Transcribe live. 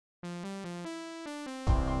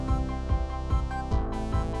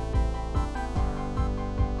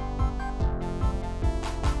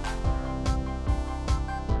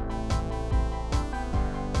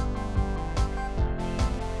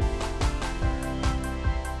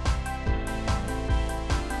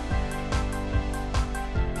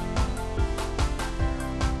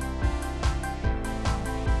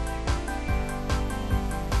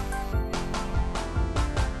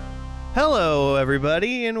Hello,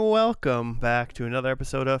 everybody, and welcome back to another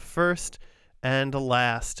episode of First and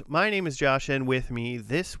Last. My name is Josh, and with me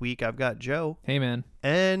this week I've got Joe. Hey, man.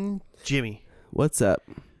 And Jimmy. What's up?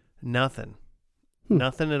 Nothing.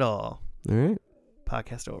 Nothing at all. All right.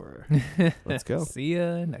 Podcast over. Let's go. See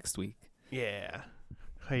ya next week. Yeah.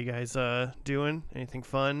 How you guys doing? Anything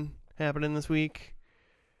fun happening this week?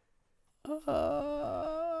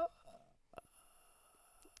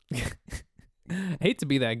 Hate to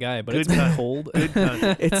be that guy, but Good it's been time. cold. Good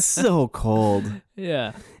time. It's so cold.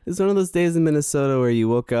 Yeah. It's one of those days in Minnesota where you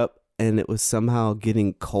woke up and it was somehow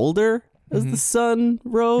getting colder as the sun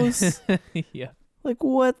rose. Yeah. Like,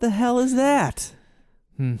 what the hell is that?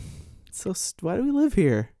 Hmm. Why do we live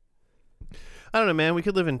here? I don't know, man. We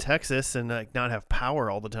could live in Texas and not have power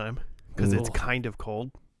all the time because it's Ooh. kind of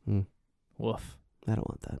cold. Woof. I don't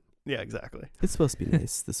want that. Yeah, exactly. It's supposed to be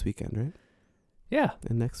nice this weekend, right? Yeah.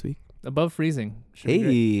 And next week. Above freezing. Should be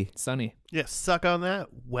great. Hey, Sunny. Yeah, suck on that.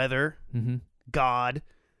 Weather. Mm-hmm. God.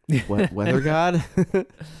 weather god.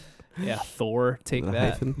 Yeah. Thor. Take With a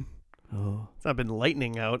that. hyphen. Oh. It's not been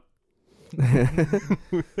lightning out.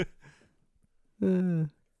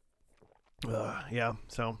 Yeah,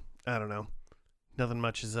 so I don't know. Nothing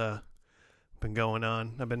much has been going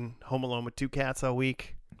on. I've been home alone with 2 cats all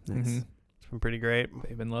week. Nice. Mhm. It's been pretty great.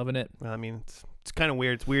 They've been loving it. I mean, it's kind of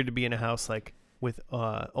weird. It's weird to be in a house like with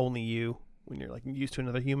only you when you're like used to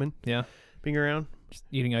another human Yeah. being around. Just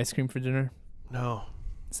eating ice cream for dinner. No.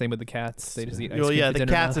 Same with the cats. They just eat ice Well, cream yeah, for the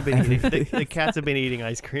dinner cats now. have been eating. The cats have been eating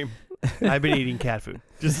ice cream. I've been eating cat food.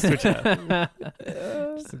 Just to switch it up.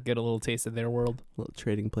 Just to get a little taste of their world. Little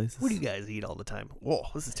trading places. What do you guys eat all the time? Whoa,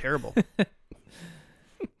 this is terrible.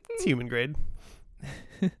 It's human grade.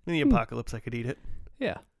 In the apocalypse, I could eat it.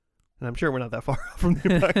 Yeah. And I'm sure we're not that far off from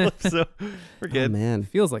the apocalypse, so we're Oh, good. man.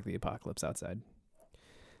 Feels like the apocalypse outside.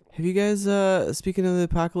 Have you guys, speaking of the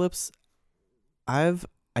apocalypse, I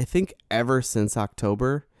think ever since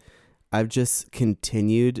October, I've just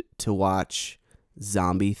continued to watch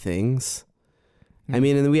zombie things. I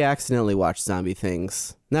mean, and we accidentally watched zombie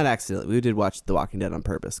things. Not accidentally. We did watch The Walking Dead on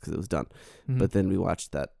purpose because it was done. Mhm. But then we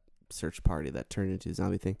watched that search party that turned into a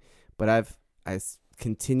zombie thing. But I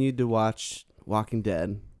continued to watch Walking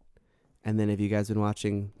Dead. And then have you guys been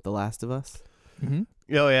watching The Last of Us? Mhm.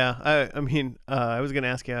 Oh, yeah. I mean, I was going to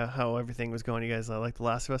ask you how everything was going. You guys like The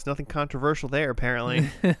Last of Us? Nothing controversial there, apparently.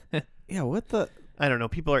 Yeah, what the... I don't know.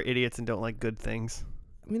 People are idiots and don't like good things.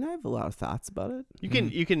 I mean, I have a lot of thoughts about it. You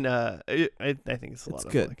can, I think it's a lot It's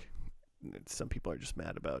of, good. like, some people are just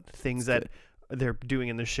mad about things It's that they're doing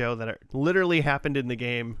in the show that are literally happened in the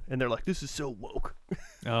game, and they're like, this is so woke.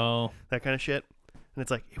 Oh. That kind of shit. And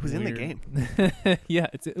it's like, it was in the Weird. game. Yeah,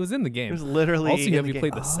 it was in the It game. was literally Also, in have the you game.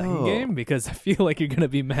 played the second Oh. game? Because I feel like you're going to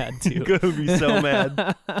be mad too. You're going to be so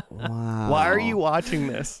mad. Wow. Why are you watching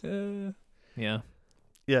this? Yeah.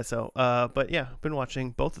 Yeah, so, but yeah, been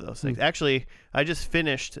watching both of those things. Actually, I just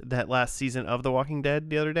finished that last season of The Walking Dead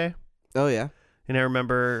the other day, Oh, yeah? and I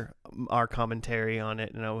remember our commentary on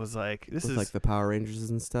it, and I was like, this With is like the Power Rangers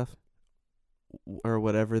and stuff? Or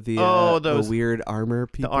whatever the, those- the weird armor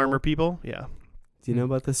people. the armor people. Yeah. Do you know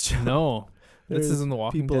about this show? No. This There's isn't The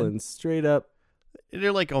Walking people Dead. in straight up...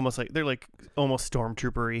 They're like almost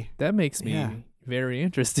stormtroopery. That makes me Yeah. very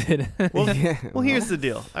interested. Well, yeah, well, here's the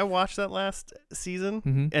deal. I watched that last season,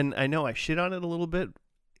 Mhm. and I know I shit on it a little bit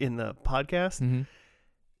in the podcast, Mhm.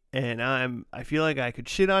 and I feel like I could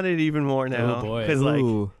shit on it even more now. Oh, boy. Because, like,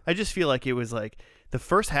 Ooh. I just feel like it was like the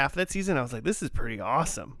first half of that season, I was like, this is pretty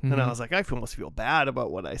awesome. And I Mhm. was like, I almost feel bad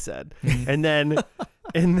about what I said. Mhm. And then,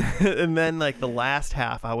 and then like the last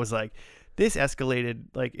half, I was like, this escalated.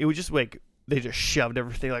 Like, it was just like, they just shoved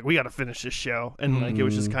everything. Like, we got to finish this show. And like, it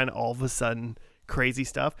was just kind of all of a sudden crazy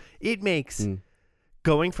stuff. It makes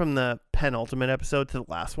going from the penultimate episode to the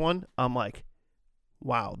last one, I'm like,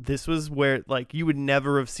 wow, this was where like you would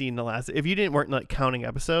never have seen the last. If you weren't like counting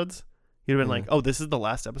episodes, you'd have been like, oh, this is the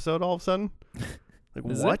last episode all of a sudden. Like,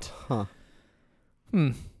 Is it? what? Huh.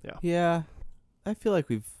 Yeah. I feel like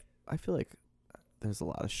there's a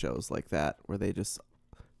lot of shows like that where they just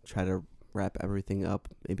try to wrap everything up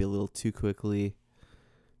maybe a little too quickly.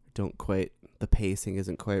 The pacing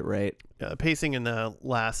isn't quite right. Yeah, the pacing in the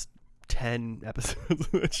last 10 episodes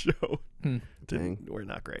of that show Dang. were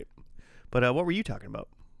not great. But what were you talking about?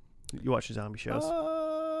 You watch the zombie shows?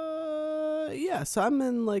 Yeah, so I'm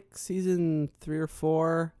in like season 3 or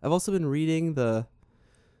 4. I've also been reading the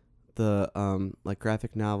like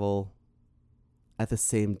graphic novel at the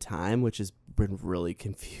same time, which has been really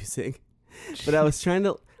confusing. But I was trying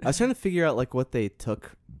to figure out like what they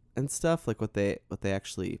took and stuff, like what they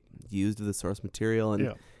actually used of the source material, and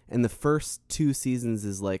Yeah. and the first 2 seasons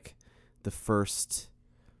is like the first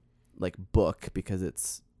like book because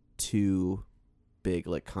it's two big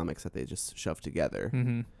like comics that they just shoved together.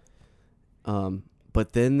 Mm-hmm.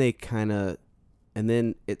 But then they kind of, and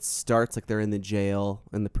then it starts like they're in the jail,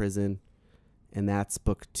 in the prison, and that's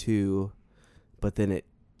book 2. But then it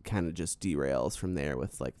kind of just derails from there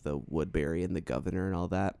with like the Woodbury and the governor and all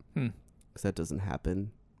that. Because that doesn't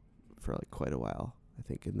happen for like quite a while, I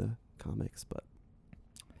think, in the comics. But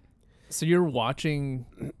So you're watching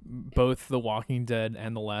both The Walking Dead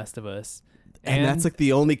and The Last of Us. and that's like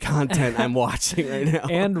the only content I'm watching right now.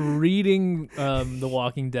 And reading The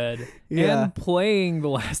Walking Dead. Yeah. And playing The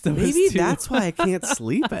Last of Us Maybe 2. that's why I can't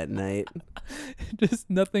sleep at night. Just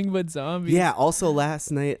nothing but zombies. Yeah, also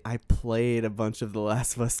last night I played a bunch of The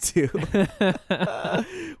Last of Us 2,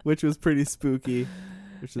 which was pretty spooky,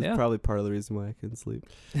 which is Yeah. probably part of the reason why I couldn't sleep.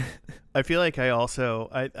 I feel like I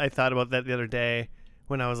thought about that the other day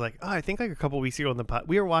when I was like, oh, I think like a couple weeks ago in the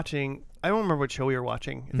we were watching. I don't remember what show we were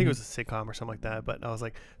watching. I think it was a sitcom or something like that. But I was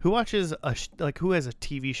like, who watches who has a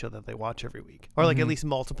TV show that they watch every week, or like at least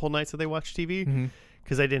multiple nights that they watch TV? Mm-hmm.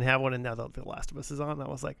 Because I didn't have one, and now that The Last of Us is on, I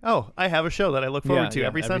was like, oh, I have a show that I look forward to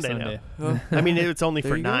every Sunday now. I mean, it's only There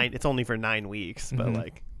for you go. 9. It's only for 9 weeks, but Mhm.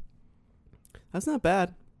 like, That's not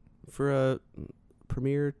bad for a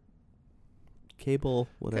premiere cable,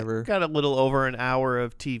 whatever. got a little over an hour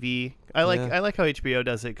of TV. I like Yeah. how HBO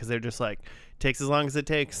does it because they're just like, takes as long as it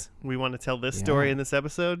takes. We want to tell this story Yeah. in this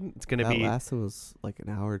episode. It's gonna That be. last one was like an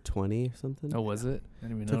hour 20 or something. Oh, was it? I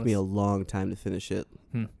didn't even It took me a notice. long time to finish it.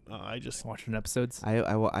 I just Watching episodes.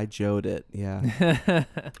 I Joe'd it. Yeah,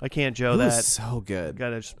 I can't Joe it that. was so good.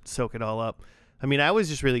 Gotta just soak it all up. I mean, I was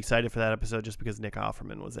just really excited for that episode just because Nick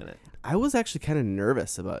Offerman was in it. I was actually kind of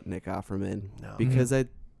nervous about Nick Offerman No. because I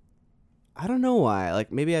don't know why.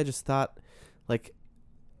 Like maybe I just thought like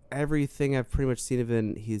everything I've pretty much seen of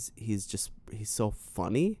him, he's so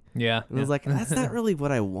funny. Yeah. And I was like, that's not really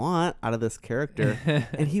what I want out of this character.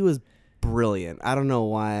 And he was brilliant. I don't know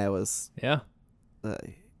why I was. Yeah.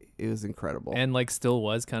 It was incredible. And like still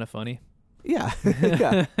was kind of funny. yeah,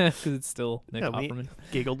 yeah. Because it's still Nick Yeah, me- Offerman.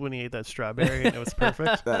 Giggled when he ate that strawberry, and it was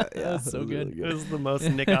perfect. Yeah, That's so it was good. really It was the most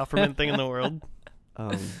Nick Offerman thing in the world.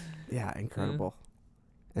 Yeah, incredible.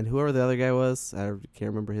 And whoever the other guy was, I can't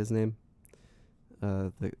remember his name.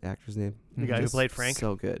 The actor's name. The guy who Just played Frank.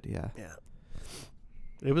 So good, yeah. Yeah.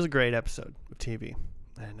 It was a great episode of TV.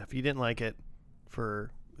 And if you didn't like it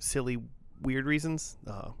for silly, weird reasons,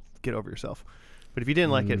 get over yourself. But if you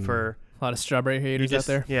didn't like it for A lot of strawberry you haters just,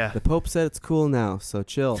 out there. yeah, The Pope said it's cool now, so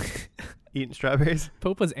chill. eating strawberries,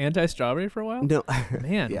 Pope was anti-strawberry for a while. No,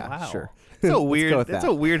 Man, yeah, wow. sure. it's a Let's weird. go with That's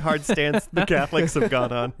that. a weird hard stance the Catholics have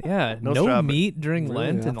gone on. Yeah, No no, strawberry. meat during Really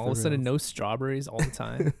Lent, off and all of a the sudden rails. no strawberries all the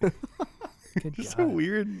time. Good It's God. so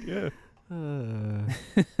weird. Yeah.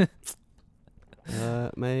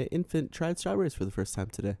 My infant tried strawberries for the first time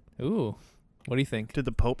today. Ooh, what do you think? Did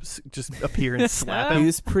the Pope just appear and slap He him?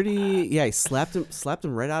 was pretty. Yeah, he slapped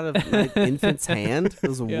him right out of my infant's hand. It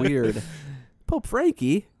was Yeah. weird. Pope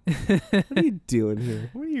Frankie, what are you doing here?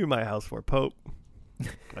 What are you in my house for, Pope?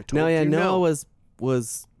 I told No, yeah, you Noah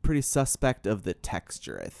was pretty suspect of the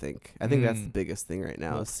texture. I think that's the biggest thing right now.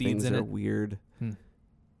 Little Is seeds things in are it. weird Hmm.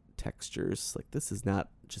 textures. Like this is not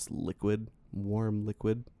just liquid, warm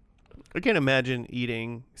liquid. I can't imagine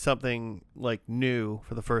eating something like new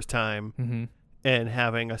for the first time Mm-hmm. and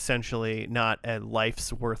having essentially not a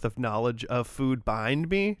life's worth of knowledge of food bind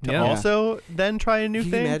me to Yeah. also then try a new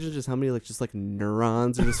Can thing. you imagine just how many like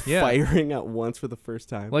neurons are just Yeah. firing at once for the first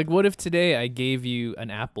time? Like, what if today I gave you an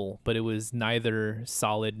apple, but it was neither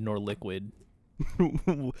solid nor liquid?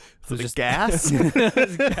 So just- just gas.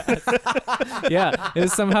 Yeah, it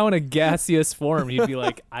was somehow in a gaseous form. You'd be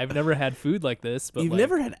like, I've never had food like this. But You've like,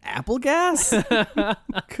 never had apple gas?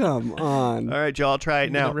 Come on. All right, Joe, I'll try it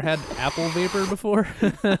you've now. never had apple vapor before?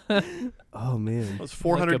 Oh man. It was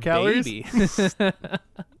 400 Like a calories. baby.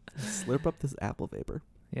 Slurp up this apple vapor.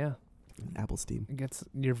 Yeah, Apple steam. it gets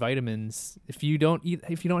your vitamins. If you don't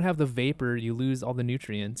have the vapor, you lose all the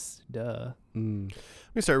nutrients. Duh. Mm.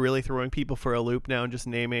 I'm gonna start really throwing people for a loop now and just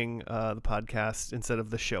naming the podcast instead of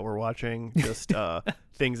the show we're watching, just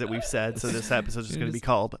things that we've said. So this episode's just gonna be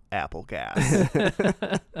called Apple Gas.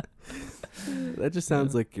 That just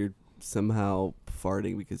sounds like you're somehow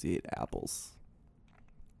farting because you ate apples.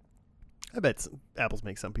 I bet apples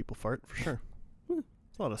make some people fart for sure.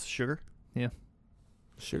 It's a lot of sugar.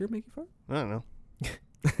 Sugar make you fart? I don't know.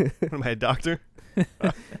 Am I a doctor?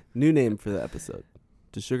 New name for the episode.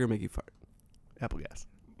 Does sugar make you fart? Apple Gas.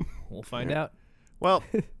 We'll find Yeah. out. Well,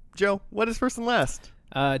 Joe, what is first and last?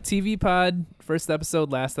 TV pod, first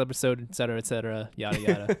episode, last episode, etc., yada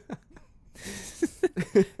yada.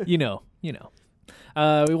 you know.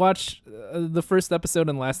 We watch the first episode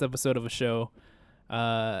and last episode of a show,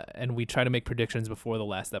 and we try to make predictions before the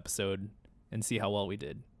last episode and see how well we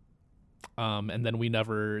did. And then we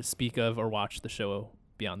never speak of or watch the show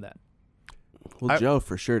beyond that. Well, Joe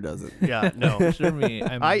for sure doesn't. Yeah, no. Sure me.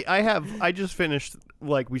 I just finished,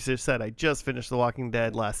 like we just said, I just finished The Walking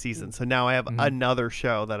Dead last season. So now I have another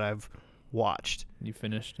show that I've watched. You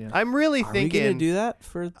finished, yeah. I'm really Are thinking. we gonna do that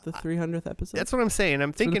for the 300th episode? That's what I'm saying.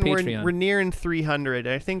 I'm for the thinking Patreon. we're nearing 300.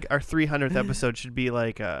 I think our 300th episode should be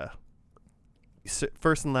like a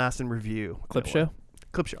first and last in review Clip show?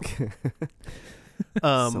 Clip show.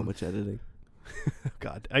 So much editing.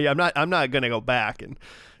 God, I'm not gonna go back and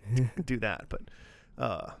do that, but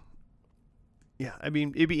yeah, I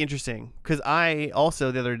mean it'd be interesting because I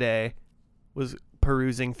also the other day was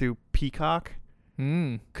perusing through Peacock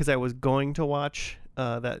because I was going to watch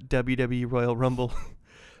that WWE Royal Rumble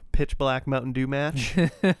Pitch Black Mountain Dew match,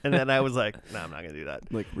 and then I was like, no, I'm not gonna do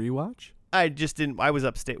that. Like rewatch? I just didn't. I was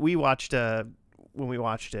upstate. We watched when we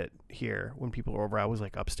watched it here when people were over. I was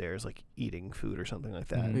like upstairs, like eating food or something like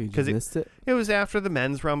that. You Because just missed it. it was after the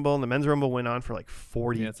men's rumble, and the men's rumble went on for like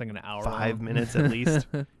 45 Yeah, it's like an hour long. minutes at least.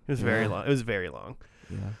 It was very Yeah. long. It was very long.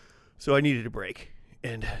 Yeah, So I needed a break,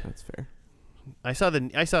 and that's fair. I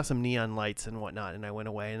saw some neon lights and whatnot, and I went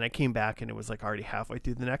away, and I came back, and it was like already halfway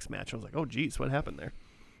through the next match. I was like, oh geez, what happened there?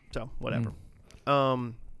 So whatever.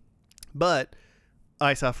 But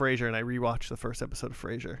I saw Frasier, and I rewatched the first episode of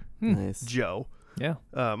Frasier. Nice. Joe. Yeah.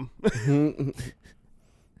 You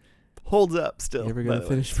Holds up still. ever by gonna the way.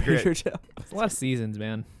 finish It's great. Frasier, Joe? It's a lot of seasons,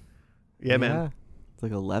 man. Yeah, man. It's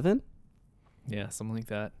like 11. Yeah, something like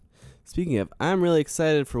that. Speaking of, I'm really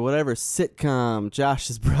excited for whatever sitcom Josh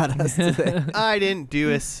has brought us today. I didn't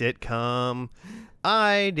do a sitcom.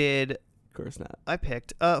 I did. Of course not. I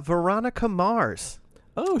picked Veronica Mars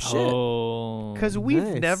Oh shit! Oh. because we've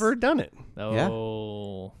Nice. never done it.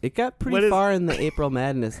 Oh. It got What pretty is- far in the April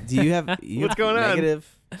Madness. Do you have What's going on?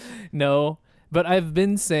 negative? No, but I've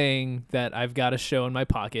been saying that I've got a show in my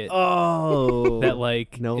pocket Oh, that,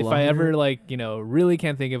 like, no if I longer? ever, like, really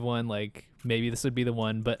can't think of one, like, maybe this would be the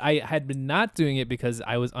one. But I had been not doing it because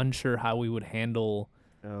I was unsure how we would handle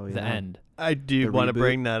the end. I do The want to reboot?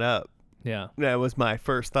 bring that up. Yeah. That was my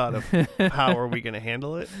first thought of how are we going to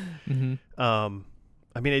handle it. Mm-hmm.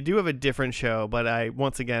 I mean, I do have a different show, but I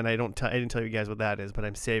didn't tell you guys what that is, but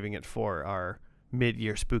I'm saving it for our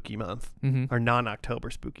mid-year spooky month, Mm-hmm. our non-October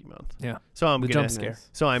spooky month. Yeah. So I'm The gonna jump scare.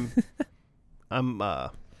 So I'm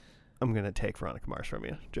gonna take Veronica Mars from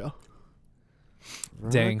you, Joe.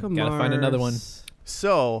 Dang, Veronica gotta find another one. Mars.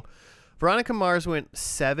 So Veronica Mars went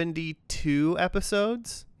 72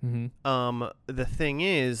 episodes. Mm-hmm. The thing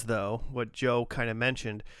is, though, what Joe kind of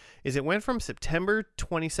mentioned is it went from September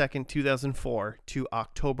 22nd, 2004 to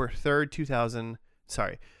October 3rd,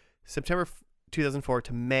 September 2004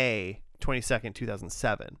 to May 22nd,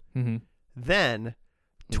 2007. Mm-hmm. Then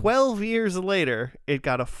 12 years later, it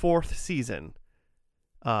got a fourth season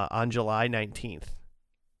on July 19th,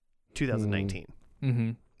 2019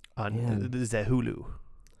 Mm-hmm. on Man. the Hulu.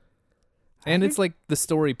 And it's like the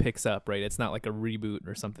story picks up, right? It's not like a reboot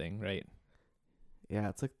or something, right? Yeah,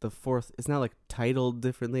 it's like the fourth. It's not like titled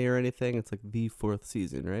differently or anything. It's like the fourth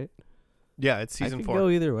season, right? Yeah, it's I season could 4. go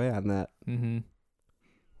either way on that. Mm-hmm.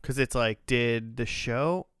 Because it's like, did the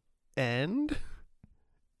show end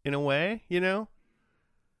in a way, you know?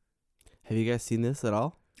 Have you guys seen this at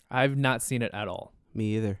all? I've not seen it at all.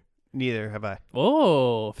 Me either. Neither have I.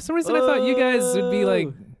 Oh, for some reason I thought you guys would be like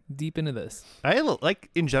Oh. deep into this. I like,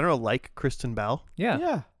 in general, like Kristen Bell. Yeah.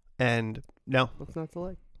 Yeah. And no, What's not to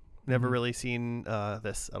like? never Mhm. really seen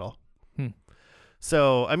this at all. Hmm.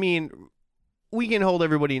 So, I mean, we can hold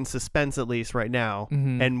everybody in suspense at least right now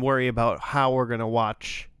Mm-hmm. and worry about how we're going to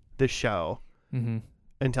watch the show mm-hmm.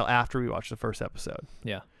 until after we watch the first episode.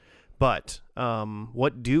 Yeah. But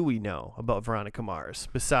what do we know about Veronica Mars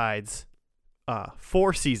besides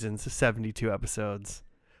 4 seasons, 72 episodes,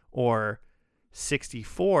 or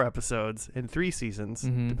 64 episodes in 3 seasons,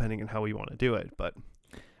 Mhm. depending on how we want to do it. But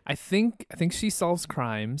I think she solves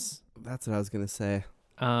crimes. That's what I was gonna say.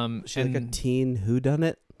 She Like a teen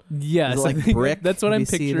whodunit. yes, Is it I like think Brick? that's what Have I'm you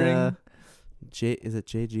seen, picturing. Is it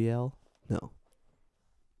JGL? No.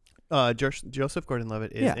 Joseph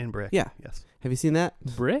Gordon-Levitt is Yeah. in Brick. Yeah. Yes. Have you seen that?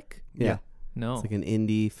 Brick? Yeah. No. It's like an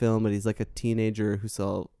indie film, but he's like a teenager who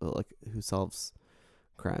solves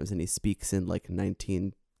crimes, and he speaks in like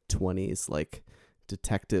 1920s like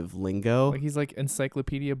detective lingo. Like he's like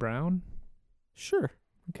Encyclopedia Brown. Sure,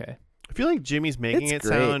 Okay. I feel like Jimmy's making It's it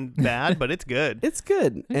great. sound bad, but it's good. it's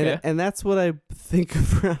good, Okay. and that's what I think of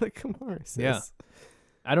Veronica Mars. Yeah.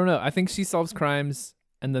 I don't know. I think she solves crimes.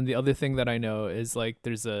 And then the other thing that I know is like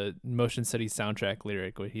there's a Motion City soundtrack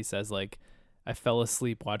lyric where he says like, I fell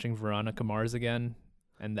asleep watching Veronica Mars again,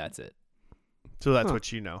 and that's it. So that's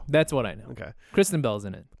what you know. That's what I know. Okay. Kristen Bell's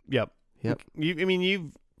in it. Yep.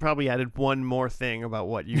 You've probably added one more thing about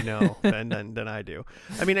what you know than I do.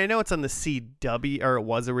 I mean, I know it's on the CW, or it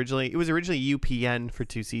was originally UPN for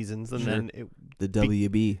 2 seasons, and then the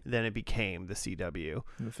WB. Then it became the CW.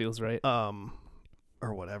 It feels right. Or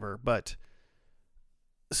whatever. But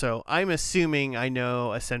so I'm assuming I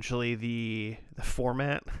know essentially the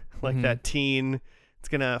format, like that teen. It's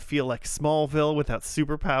gonna feel like Smallville without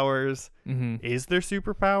superpowers. Is there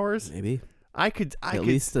superpowers? Maybe. I could at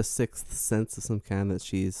least a sixth sense of some kind that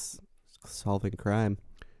she's solving crime.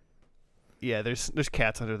 Yeah, there's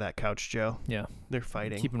cats under that couch, Joe. Yeah, they're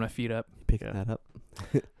fighting. Keeping my feet up. Picking that up.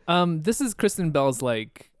 This is Kristen Bell's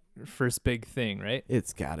like first big thing, right?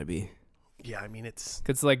 It's gotta be. Yeah, I mean it's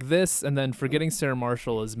like this, and then Forgetting Sarah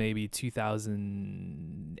Marshall is maybe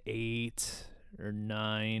 2008 or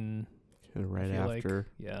 9. Kind of right after. Like.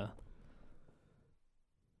 Yeah.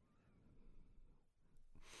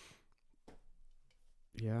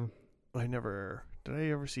 Yeah. Did I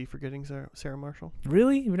ever see Forgetting Sarah Marshall?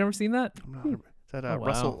 Really? You've never seen that? I'm not. Is that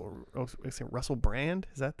Russell Brand?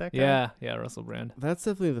 Is that guy? Yeah, Russell Brand. That's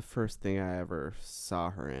definitely the first thing I ever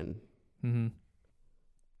saw her in. Mm-hmm.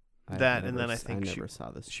 And then I think never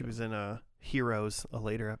saw this. She was in Heroes, a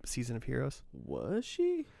later season of Heroes. Was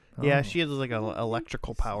she? Yeah, she is like an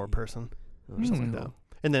electrical power person, or something like that.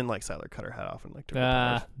 And then like Siler cut her head off and like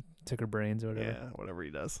took her brains or whatever. Yeah, whatever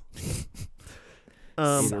he does.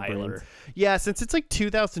 Siler. Yeah, since it's like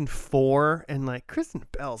 2004, and like Kristen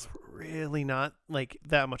Bell's really not like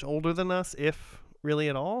that much older than us, if really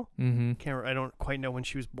at all. I don't quite know when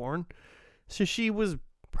she was born, so she was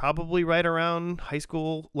probably right around high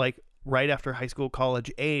school, like right after high school,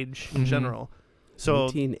 college age in general. So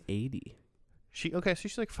 1980. So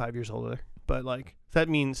she's like 5 years older, but like that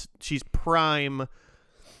means she's prime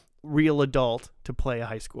real adult to play a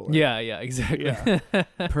high schooler. Yeah, exactly. Yeah.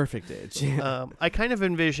 Perfect age. Yeah. I kind of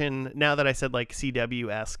envision, now that I said like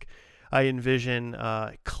CW-esque, I envision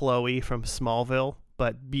Chloe from Smallville,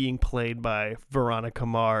 but being played by Veronica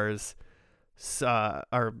Mars,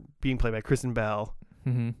 or being played by Kristen Bell,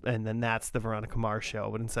 and then that's the Veronica Mars show.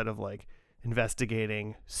 But instead of like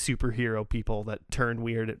investigating superhero people that turn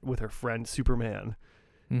weird with her friend Superman,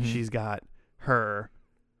 she's got her.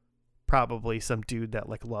 Probably some dude that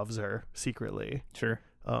like loves her secretly. Sure.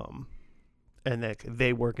 And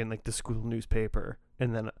they work in like the school newspaper,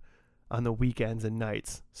 and then on the weekends and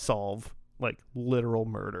nights solve like literal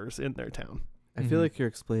murders in their town. I feel like you're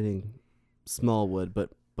explaining Smallwood, but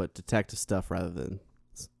detective stuff rather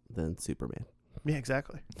than Superman. Yeah,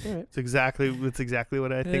 exactly. All right. It's exactly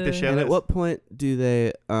what I think the show and is. at what point do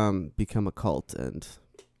they become a cult and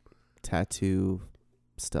tattoo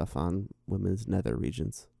stuff on women's nether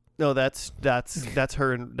regions? No, that's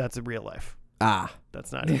her. That's in real life.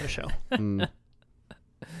 That's not in the show.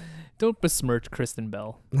 Don't besmirch Kristen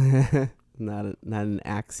Bell. Not an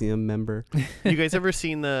Axiom member. You guys ever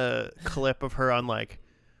seen the clip of her on like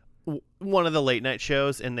one of the late night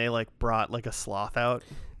shows, and they like brought like a sloth out?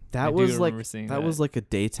 That was like a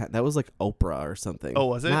daytime. That was like Oprah or something. Oh,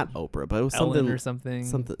 was it? Not Oprah, but it was Ellen something or something.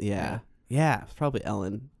 Something. Yeah. It's probably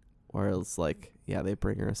Ellen. Or it's like, they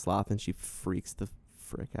bring her a sloth and she freaks the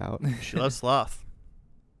frick out. She loves sloth.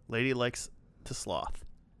 Lady likes to sloth.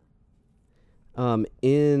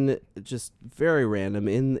 In just very random,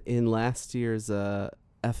 in last year's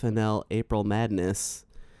FNL April Madness,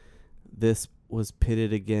 this was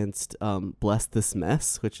pitted against Bless This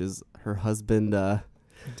Mess, which is her husband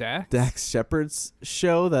Dax Shepard's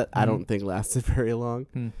show that I don't think lasted very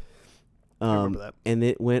long. I remember that. And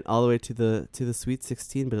it went all the way to the Sweet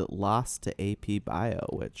 16, but it lost to AP Bio,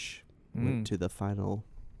 which went to the Final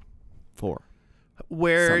Four.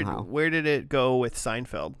 Where did it go with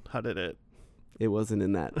Seinfeld? How did it? It wasn't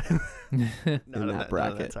in that bracket. Not on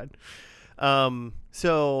that side.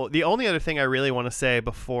 So the only other thing I really want to say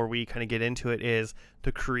before we kind of get into it is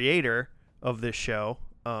the creator of this show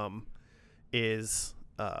is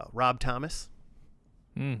Rob Thomas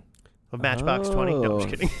of Matchbox 20. No, I'm just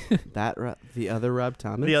kidding. The other Rob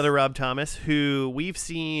Thomas? The other Rob Thomas, who we've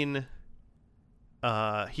seen,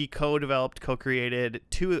 he co-developed, co-created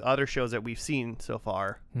 2 other shows that we've seen so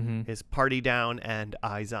far, is Party Down and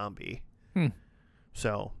iZombie.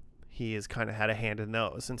 So he has kind of had a hand in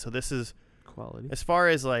those. And so this is quality. As far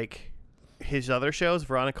as like his other shows,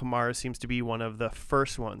 Veronica Mars seems to be one of the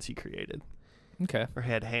first ones he created. Okay. Or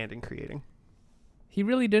had a hand in creating. He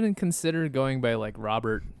really didn't consider going by like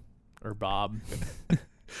Robert or Bob.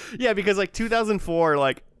 Yeah, because like 2004,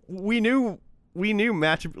 like we knew we knew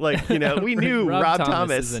we knew Rob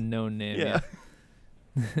Thomas is a known name. Yeah.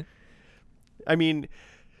 I mean,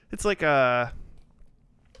 it's like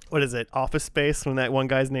what is it? Office Space, when that one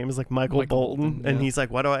guy's name is like Michael Bolton, and yeah. he's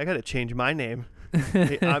like, "Why do I got to change my name?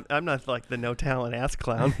 I'm not like the no talent ass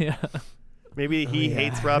clown." Yeah. Maybe he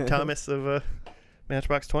hates Rob Thomas of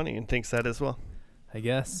Matchbox 20 and thinks that as well. I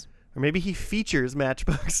guess. Or maybe he features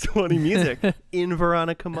Matchbox 20 music in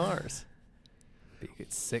Veronica Mars. Be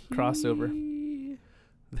a sick crossover.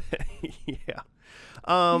 Yeah.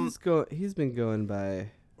 He's been going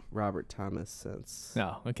by Robert Thomas since.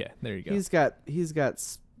 Oh, okay. There you go. He's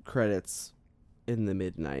got credits in the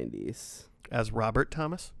mid '90s As Robert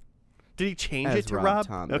Thomas? Did he change as it to Rob Rob?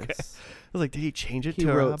 Thomas. Okay. I was like, did he change it He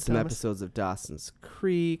to wrote Rob some Thomas? episodes of Dawson's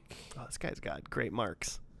Creek. Oh, this guy's got great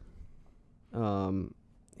marks.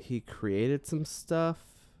 He created some stuff.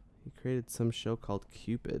 He created some show called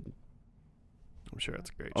Cupid. I'm sure it's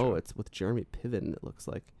a great Oh, show. it's with Jeremy Piven, it looks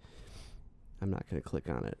like. I'm not going to click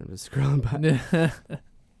on it. I'm just scrolling by.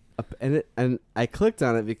 And I clicked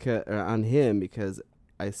on it on him because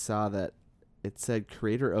I saw that it said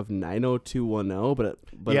creator of 90210,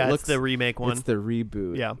 but yeah, it looks it's the remake one. It's the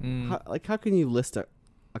reboot. Yeah. How can you list a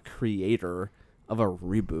creator of a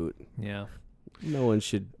reboot? Yeah. No one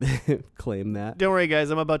should claim that. Don't worry,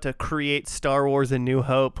 guys. I'm about to create Star Wars: A New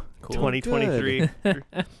Hope, Cool. 2023.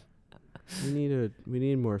 We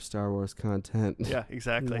need more Star Wars content. Yeah,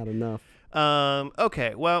 exactly. Not enough.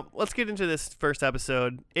 Okay, well, let's get into this first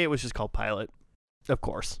episode. It was just called Pilot, of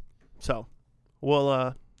course. So,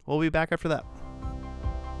 we'll be back after that.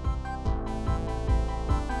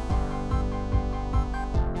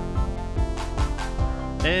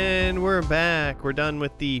 And we're back. We're done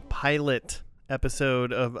with the pilot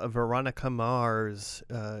episode of Veronica Mars.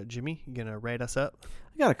 Jimmy, you gonna rate us up?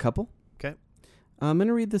 I got a couple. Okay. I'm going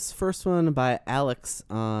to read this first one by Alex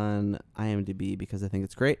on IMDb because I think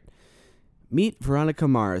it's great. Meet Veronica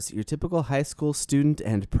Mars, your typical high school student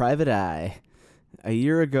and private eye. A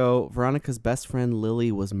year ago, Veronica's best friend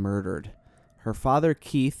Lily was murdered. Her father,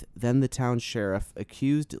 Keith, then the town sheriff,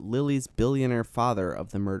 accused Lily's billionaire father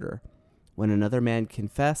of the murder. When another man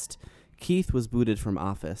confessed, Keith was booted from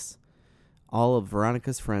office. All of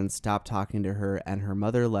Veronica's friends stopped talking to her, and her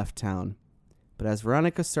mother left town. But as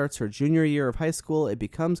Veronica starts her junior year of high school, it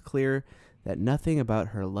becomes clear that nothing about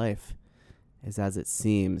her life is as it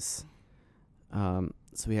seems. So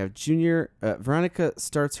we have Veronica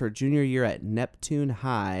starts her junior year at Neptune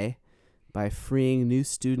High by freeing new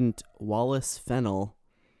student Wallace Fennell,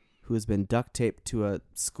 who has been duct taped to a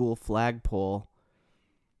school flagpole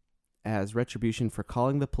as retribution for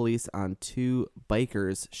calling the police on two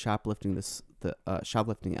bikers shoplifting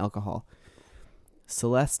shoplifting alcohol.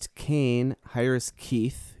 Celeste Kane hires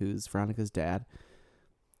Keith, who's Veronica's dad,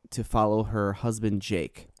 to follow her husband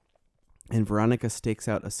Jake. And Veronica stakes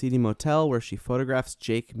out a seedy motel where she photographs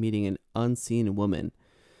Jake meeting an unseen woman.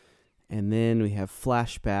 And then we have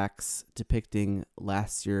flashbacks depicting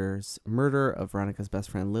last year's murder of Veronica's best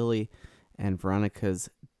friend Lily and Veronica's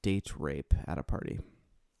date rape at a party,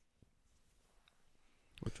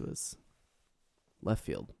 which was left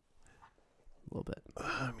field a little bit.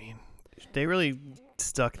 I mean, they really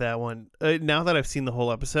stuck that one. Now that I've seen the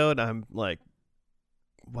whole episode, I'm like,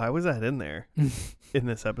 why was that in there in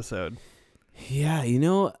this episode? Yeah, I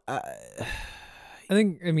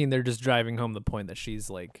mean, they're just driving home the point that she's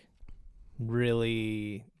like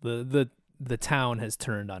really the town has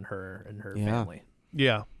turned on her and her family.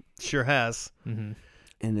 Yeah, sure has. Mm-hmm.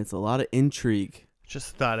 And it's a lot of intrigue.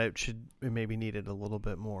 Just thought it maybe needed a little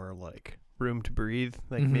bit more like room to breathe,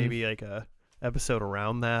 like maybe like a episode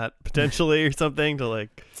around that potentially or something to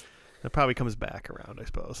like. That probably comes back around, I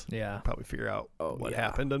suppose. Yeah, probably figure out what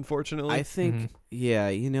happened. Unfortunately, I think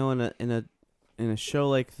in a show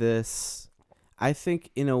like this, I think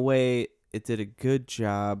in a way it did a good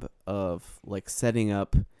job of like setting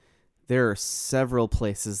up. There are several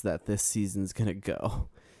places that this season's gonna go.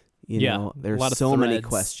 You know, there's so many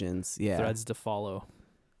questions. Yeah, threads to follow.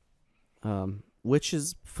 Which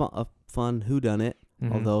is a fun whodunit.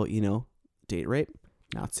 Although date rape,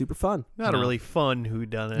 not super fun. Not a really fun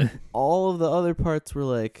whodunit. All of the other parts were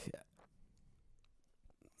like,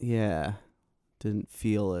 didn't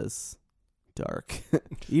feel as dark.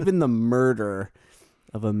 Even the murder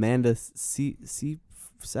of Amanda Seyfried.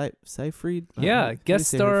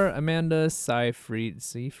 Guest star Amanda Seyfried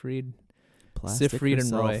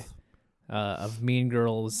and Roy of Mean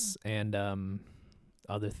Girls and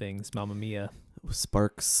other things, Mamma Mia.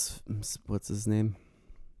 Sparks, what's his name?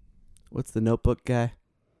 What's the Notebook guy?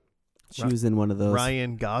 She was in one of those.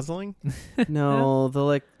 Ryan Gosling? No,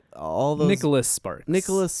 the all those Nicholas Sparks.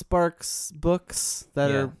 Nicholas Sparks books that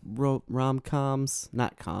Yeah. are rom-coms,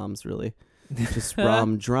 not coms really, just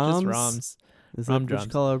rom-drums. Just Roms. Is that what you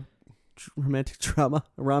Rom-drums. call a romantic drama?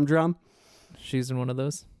 A rom-drum? She's in one of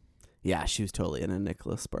those. Yeah, she was totally in a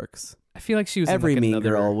Nicholas Sparks. I feel like she was Every in like mean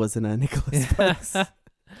another... girl was in a Nicholas Sparks. I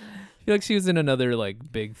feel like she was in another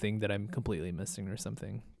like big thing that I'm completely missing or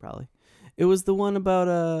something. Probably. It was the one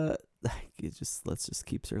about let's just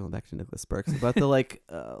keep circling back to Nicholas Sparks about the like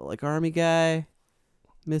army guy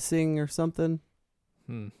missing or something.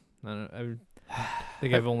 I don't know. I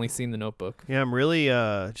think I've only seen The Notebook. Yeah, I'm really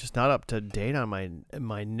just not up to date on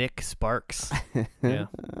my Nick Sparks, Yeah.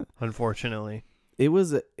 unfortunately.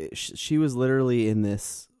 She was literally in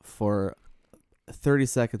this for 30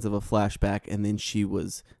 seconds of a flashback, and then she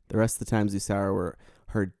was the rest of the times you saw her were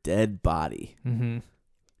her dead body. Mm-hmm.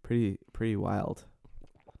 Pretty wild.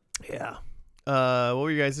 Yeah. What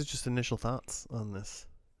were your guys' just initial thoughts on this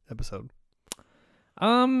episode?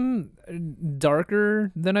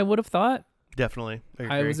 Darker than I would have thought. Definitely. I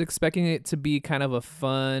agree. was expecting it to be kind of a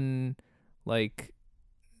fun, like,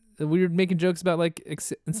 we were making jokes about like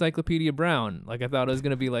Encyclopedia Brown. Like I thought it was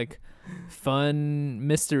gonna be like fun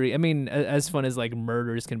mystery. I mean, as fun as like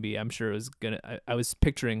murders can be. I'm sure it was gonna. I was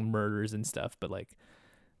picturing murders and stuff, but like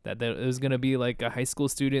that it was gonna be like a high school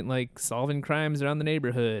student like solving crimes around the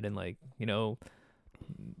neighborhood and like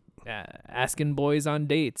asking boys on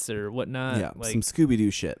dates or whatnot. Yeah, like some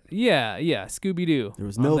Scooby-Doo shit. yeah, Scooby Doo. There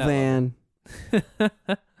was no van,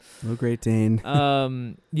 no Great Dane.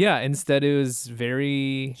 Yeah. Instead, it was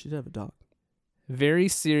very. Should have a dog. Very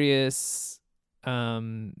serious.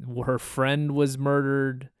 Her friend was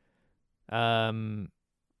murdered. And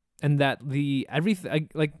that everything,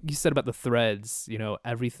 like you said about the threads,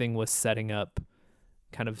 everything was setting up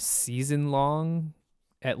kind of season-long,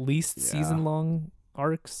 at least season-long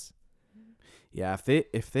arcs. Yeah,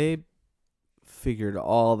 if they figured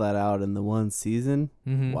all that out in the one season,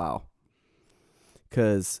 wow.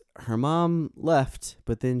 Because her mom left,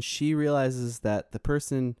 but then she realizes that the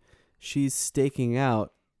person she's staking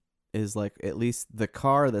out is like, at least the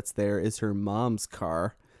car that's there is her mom's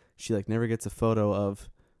car. She like never gets a photo of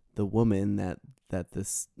the woman that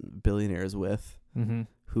this billionaire is with,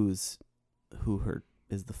 who is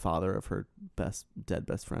the father of her dead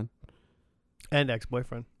best friend and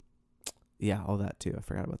ex-boyfriend. Yeah, all that too. I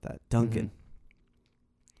forgot about that. Duncan.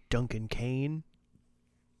 Duncan Kane.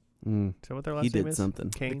 Mm. Is that what their last He name did is?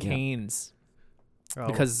 something. Kane. The Canes. Oh.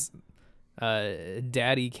 Because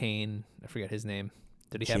Daddy Kane, I forget his name.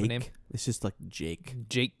 Did he have a name? It's just like Jake.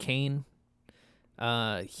 Jake Kane.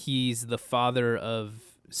 He's the father of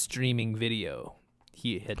streaming video.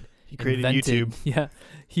 He created invented, YouTube. Yeah,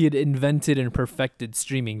 he had invented and perfected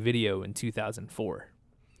streaming video in 2004.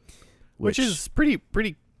 Which is pretty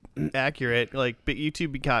accurate. Like, but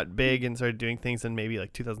YouTube got big and started doing things in maybe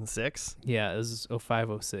like 2006. Yeah, it was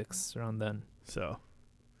 05, 06, around then. So,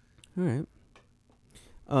 all right.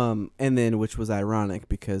 And then, which was ironic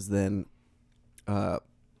because then,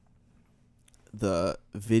 the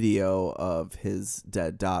video of his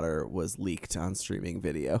dead daughter was leaked on streaming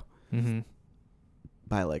video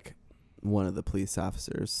by like one of the police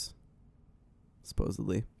officers,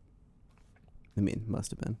 supposedly. I mean,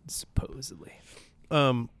 must have been. Supposedly.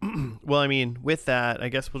 well, I mean, with that, I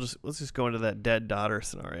guess let's just go into that dead daughter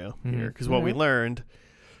scenario here, because what we learned,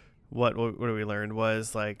 what we learned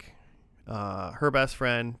was like, her best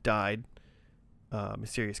friend died,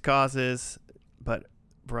 mysterious causes, but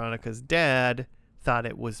Veronica's dad thought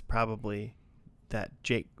it was probably that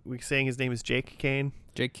Jake. We're saying his name is Jake Kane.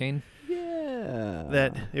 Jake Kane. Yeah.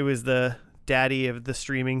 That it was the daddy of the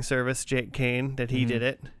streaming service, Jake Kane, that he did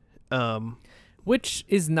it. Which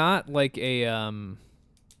is not like a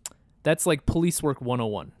that's like police work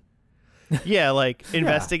 101. Yeah, like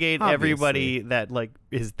investigate obviously. everybody that like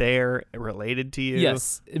is there related to you.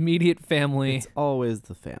 Yes, immediate family. It's always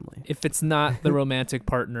the family. If it's not the romantic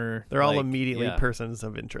partner, They're all like, immediately yeah. persons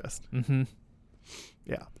of interest. Mm-hmm.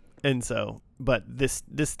 Yeah. And so, but this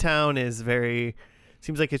town is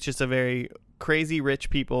seems like it's just a very crazy rich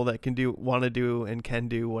people that want to do and can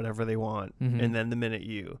do whatever they want. And then the minute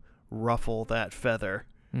you ruffle that feather,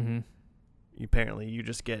 apparently you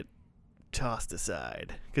just get tossed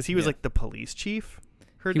aside. Because he was like the police chief,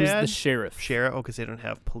 her He dad? was the sheriff. Sheriff? Oh, because they don't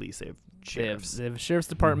have police, they have sheriffs. They have a sheriff's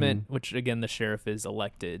department, which again the sheriff is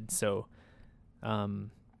elected. So,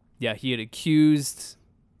 yeah, he had accused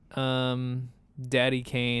Daddy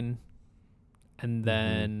Kane, and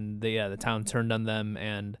then the town turned on them,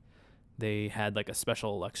 and they had like a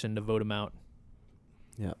special election to vote him out.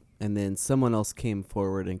 Yeah. And then someone else came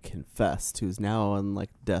forward and confessed, who's now on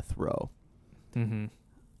like death row.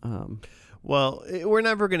 Well, we're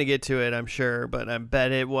never going to get to it, I'm sure, but I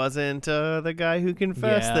bet it wasn't the guy who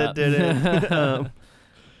confessed Yeah. that did it.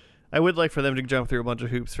 I would like for them to jump through a bunch of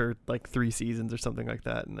hoops for like 3 seasons or something like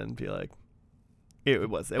that, and then be like, it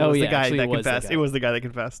was the yeah, guy actually, that it was the confessed. guy. It was the guy that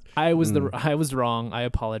confessed. I was wrong. I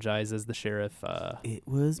apologize as the sheriff. It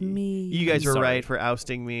was me. You guys were sorry. right for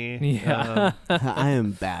ousting me. Yeah. I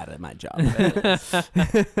am bad at my job.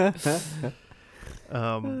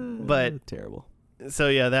 But terrible. so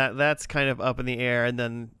yeah, that's kind of up in the air, and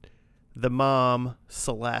then the mom,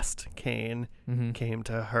 Celeste Kane, Mhm. came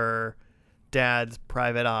to her dad's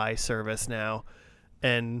private eye service now,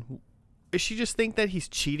 and she just think that he's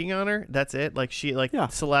cheating on her. That's it. Like Yeah.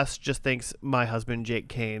 Celeste just thinks my husband Jake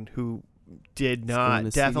Kane, who going to see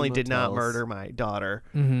the definitely did not motels. murder my daughter,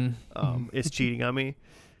 Mhm. is cheating on me.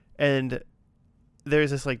 And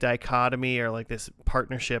there's this like dichotomy or like this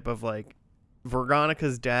partnership of like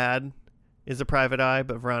Veronica's dad is a private eye,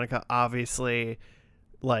 but Veronica obviously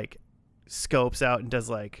like scopes out and does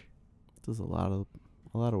like Does a lot of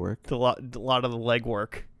work. a lot of the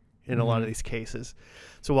legwork in a lot of Mhm. these cases.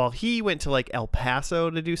 So while he went to like El Paso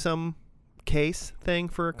to do some case thing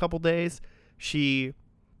for a couple days, she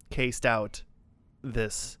cased out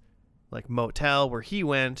this like motel where he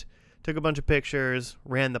went, took a bunch of pictures,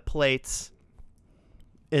 ran the plates,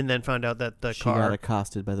 and then found out that the She car got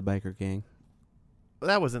accosted by the biker gang.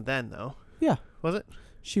 that wasn't then though. Yeah. Was it?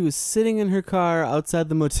 She was sitting in her car outside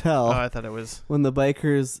the motel Oh, I thought it was. when the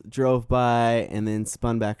bikers drove by and then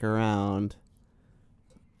spun back around,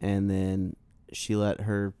 and then she let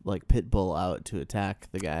her like pit bull out to attack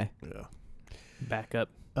the guy. Yeah. Back up.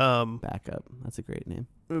 Back up. That's a great name.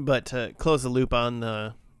 But to close the loop on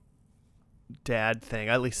the dad thing,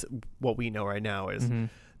 at least what we know right now is Mhm.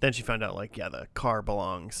 then she found out like, yeah, the car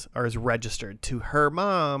belongs or is registered to her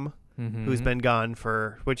mom, Mhm. who's been gone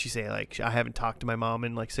for, what'd she say? Like, I haven't talked to my mom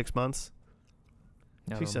in like 6 months.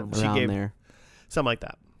 I she don't said- remember. She Around gave- there. Something like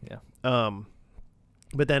that. Yeah.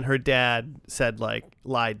 But then her dad said like,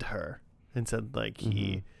 lied to her and said like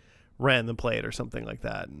he ran the plate or something like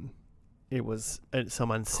that. And it was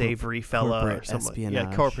some unsavory fella or corporate something. Yeah,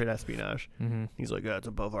 espionage. corporate espionage. Mhm. He's like, yeah, it's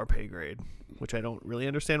above our pay grade, which I don't really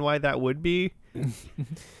understand why that would be.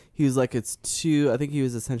 He was like, it's too. I think he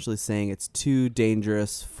was essentially saying it's too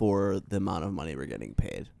dangerous for the amount of money we're getting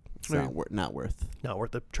paid. It's Right. not worth. Not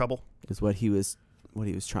worth the trouble. Is what he was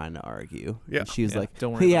trying to argue. Yeah. And she was Yeah, like,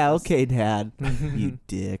 don't worry yeah, about this." okay, Dad, you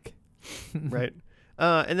dick. Right.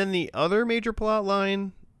 And then the other major plot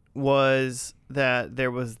line was that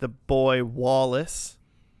there was the boy Wallace,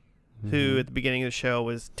 who at the beginning of the show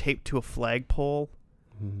was taped to a flagpole,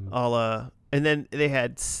 and then they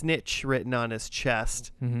had snitch written on his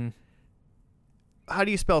chest. Mhm. How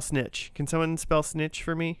do you spell snitch? Can someone spell snitch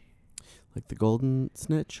for me? Like the golden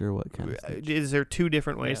snitch or what kind of snitch? Is there 2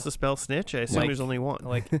 different ways Yeah. to spell snitch? I assume Like- there's only one.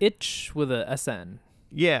 Like itch with a SN.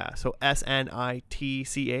 Yeah, so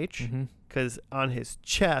SNITCH, Mhm. because on his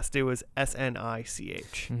chest it was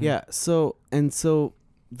SNICH. Mhm. Yeah. So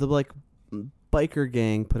the like biker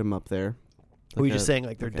gang put him up there. Were you Like just a- saying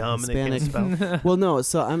like they're like a dumb and they can't Hispanic- spell? Well, no.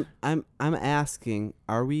 So I'm asking,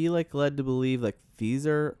 are we like led to believe like these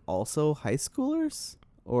are also high schoolers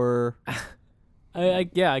or I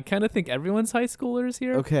kind of think everyone's high schoolers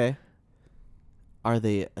here. okay? Are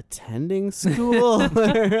they attending school or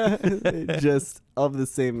are they just of the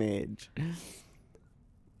same age?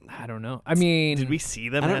 I don't know. I mean, Did we see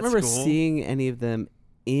them I don't at remember school? seeing any of them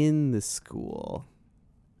in the school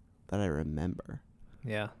that I remember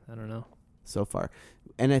Yeah, I don't know. so far.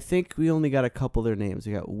 And I think we only got a couple of their names.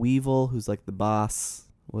 We got Weevil, who's like the boss,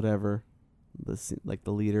 whatever, like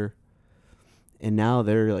the leader. And now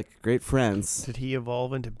they're like great friends. Did he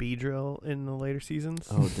evolve into Beedrill in the later seasons?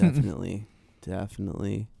 Oh, definitely.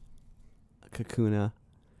 Definitely. Kakuna.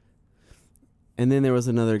 And then there was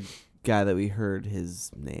another guy that we heard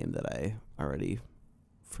his name that I already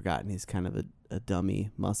forgotten. He's kind of a dummy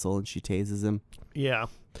muscle, and she tases him, Yeah.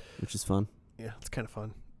 which is fun. Yeah, it's kind of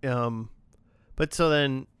fun. But so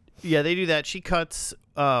then, yeah, they do that. She cuts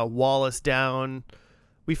Wallace down.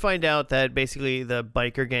 We find out that basically the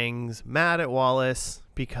biker gang's mad at Wallace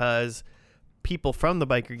because people from the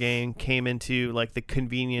biker gang came into like the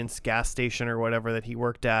convenience gas station or whatever that he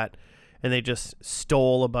worked at, and they just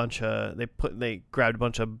stole a bunch of. They grabbed a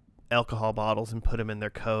bunch of alcohol bottles and put them in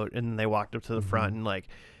their coat, and then they walked up to the front and like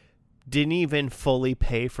didn't even fully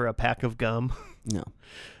pay for a pack of gum. No.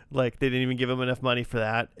 Like, they didn't even give him enough money for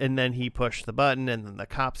that. And then he pushed the button, and then the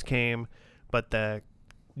cops came. But the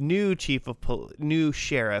new new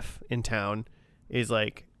sheriff in town is,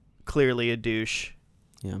 like, clearly a douche.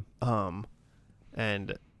 Yeah.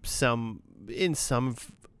 And in some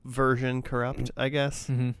version corrupt, I guess.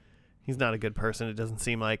 Mm-hmm. He's not a good person, it doesn't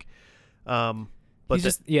seem like. But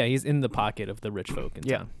He's in the pocket of the rich folk in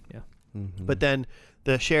Yeah. town. Yeah. Mhm. But then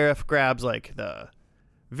the sheriff grabs like the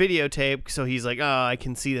videotape, so he's like, "Oh, I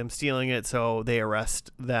can see them stealing it," so they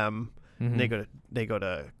arrest them. Mm-hmm. And they go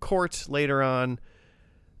to court later on.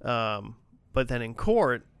 But then in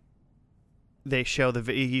court, they show the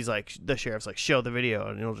he's like, the sheriff's like, "Show the video,"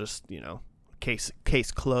 and it'll just,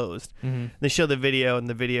 case closed. Mm-hmm. They show the video, and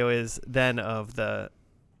the video is then of the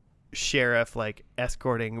sheriff like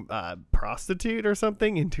escorting a prostitute or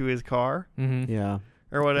something into his car Mm-hmm. Yeah.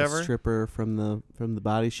 or whatever A stripper from the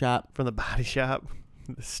body shop, from the body shop.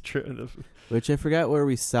 which I forgot where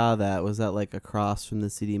we saw that. Was that like across from the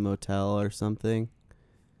CD Motel or something?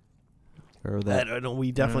 Or I that don't know.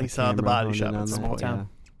 We definitely saw the camera body honed shop in at on some that? point.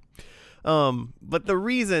 Town. But the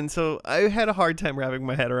reason, so I had a hard time wrapping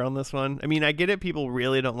my head around this one. I mean, I get it. People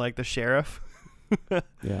really don't like the sheriff.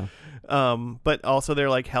 Yeah. But also they're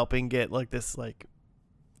like helping get like this like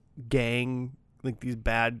gang, like these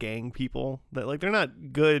bad gang people that like, they're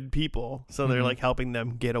not good people. So they're Mhm. like helping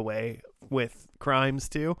them get away with crimes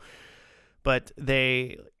too. But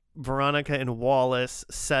Veronica and Wallace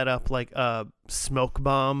set up like a smoke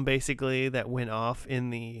bomb basically that went off in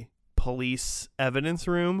the police evidence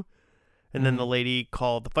room. And then Mhm. the lady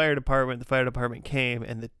called the fire department. The fire department came,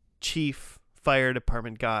 and the chief fire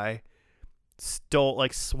department guy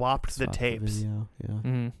swapped the Swap tapes. video, yeah.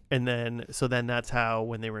 Mm-hmm. And then that's how,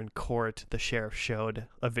 when they were in court, the sheriff showed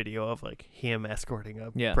a video of like him escorting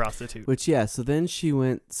a Yeah. prostitute. Which, yeah, so then she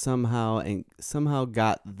went somehow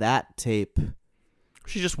got that tape.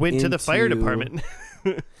 She just went to the fire into- department.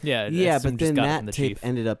 Yeah. Yeah, assumed but just then got it from that the tape chief.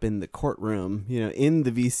 ended up in the courtroom, in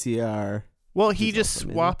the VCR. Well, he is just also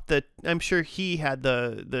amazing. swapped I'm sure he had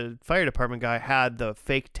the fire department guy had the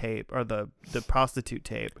fake tape or the prostitute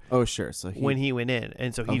tape Oh, sure. So when he went in,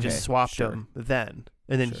 and so he Okay, just swapped sure. them then,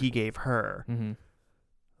 and then Sure. he gave her Mm-hmm.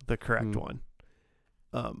 the correct Hmm. one.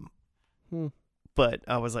 Hmm. But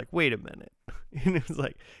I was like, wait a minute. And it was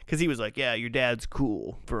like, because he was like, "Yeah, your dad's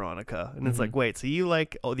cool, Veronica." And it's like, Mhm. wait, so you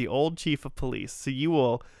like the old chief of police, so you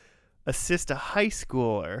will assist a high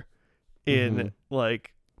schooler in Mhm.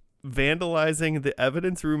 like vandalizing the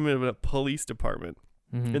evidence room of a police department,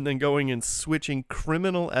 Mm-hmm. and then going and switching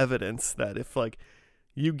criminal evidence that if like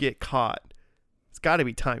you get caught, it's got to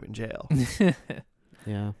be time in jail.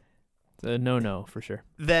 Yeah. It's a no for sure.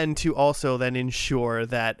 Then to also then ensure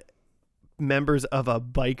that members of a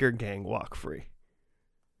biker gang walk free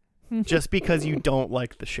just because you don't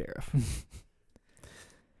like the sheriff.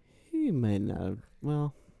 He might not have.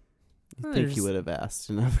 Well, you Well, think there's- he would have asked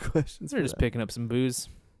enough questions. They're for just that. picking up some booze.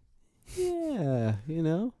 Yeah,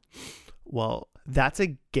 Well, that's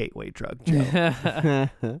a gateway drug, Joe. I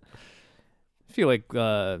feel like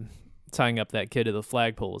tying up that kid to the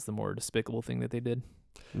flagpole is the more despicable thing that they did.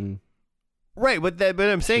 Mm. Right, but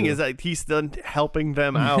I'm saying True. is that he's still helping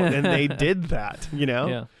them out, and they did that,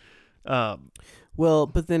 Yeah. Well,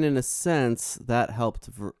 but then in a sense, that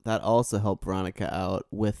also helped Veronica out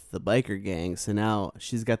with the biker gang. So now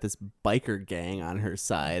she's got this biker gang on her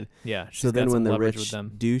side. Yeah. She's So then got when some the leverage rich with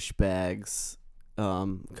them. douchebags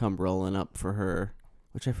come rolling up for her,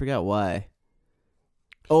 which I forgot why.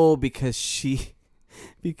 Oh, because she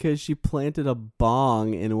planted a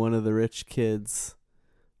bong in one of the rich kids'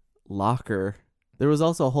 locker. There was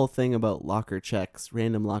also a whole thing about locker checks,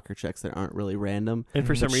 random locker checks that aren't really random. And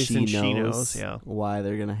for But some reason, she knows. Yeah. why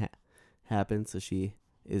they're gonna happen, so she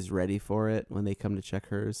is ready for it when they come to check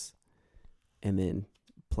hers, and then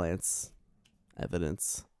plants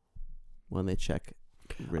evidence when they check.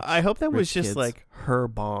 I hope that was rich just kids. like her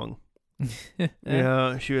bong.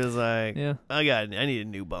 Yeah. She was like, Yeah. I need a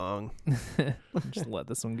new bong. Just let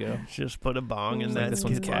this one go. She just put a bong in It's that. like this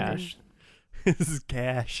one's kid's locker. cash. This is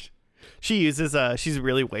cash. She uses she's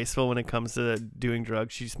really wasteful when it comes to doing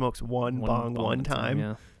drugs. She smokes one bong one time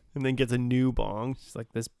Yeah. and then gets a new bong. It's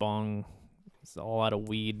like this bong is all out of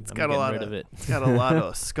weed. It's I'm got a getting lot rid of of it. It's got a lot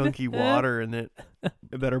of skunky water in it.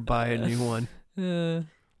 I better buy a new one.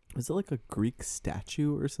 Was it like a Greek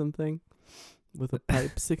statue or something with a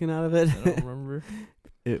pipe sticking out of it? I don't remember.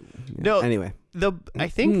 No. Anyway, I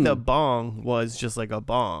think the Mm. bong was just like a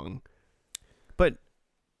bong, but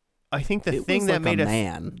I think the it thing was that like made a us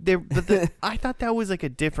man. I thought that was like a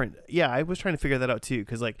different. Yeah, I was trying to figure that out too,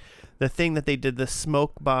 because like the thing that they did, the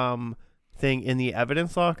smoke bomb thing in the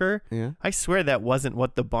evidence locker, Yeah. I swear that wasn't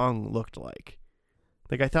what the bong looked like.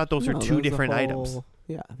 Like I thought those No, were that two was a different items. whole-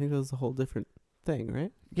 Yeah, I think that was a whole different thing,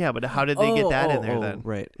 right? Yeah, but how did they get that in there oh, then?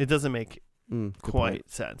 Right. It doesn't make Good quite point.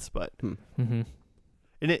 sense, but Mm-hmm.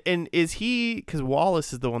 and is he, because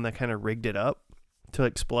Wallace is the one that kind of rigged it up to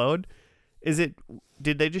explode? Is it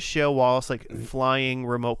did they just show Wallace like flying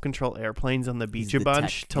remote control airplanes on the beach a the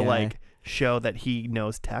bunch tech to guy. like show that he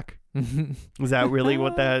knows tech? Is that really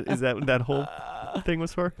what that whole thing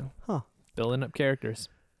was for? Building up characters.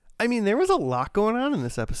 I mean, there was a lot going on in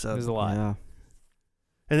this episode. There's a lot. Yeah.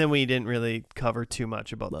 And then we didn't really cover too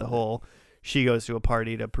much about Love the it. whole she goes to a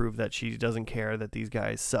party to prove that she doesn't care that these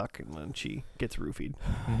guys suck, and then she gets roofied.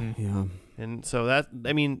 Mhm. Yeah. And so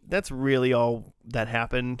that's really all that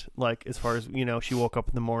happened. Like, as far as, she woke up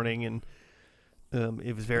in the morning and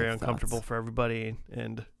it was very My uncomfortable thoughts. for everybody.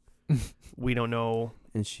 And we don't know.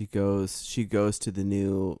 And she goes to the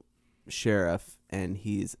new sheriff, and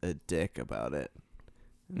he's a dick about it.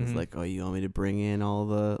 It's Mhm. like, oh, you want me to bring in all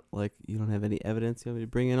the, like, you don't have any evidence? You want me to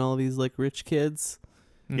bring in all these, like, rich kids?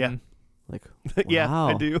 Yeah. Mhm. Like, Yeah,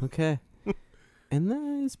 I wow, do. Okay. And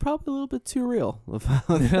then it's probably a little bit too real of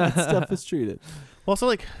how that stuff is treated. Also,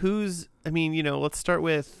 like, let's start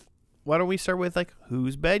with, why don't we start with, like,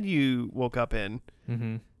 whose bed you woke up in?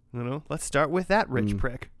 Mhm. Let's start with that rich Mm.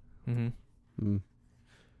 prick. Mhm. Mm.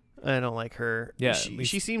 I don't like her. Yeah, at She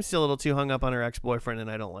least- seems still a little too hung up on her ex-boyfriend, and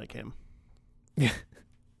I don't like him.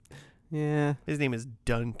 Yeah. His name is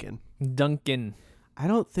Duncan. Duncan. I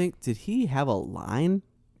don't think, did he have a line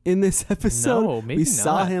in this episode? No, maybe we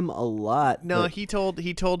saw not. him a lot. No, but- he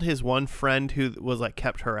told his one friend who was like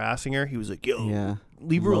kept harassing her. He was like, "Yo, yeah.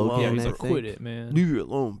 leave her Logan, alone. Yeah, I he's like, think. quit it, man. Leave her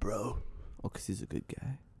alone, bro." Oh, because he's a good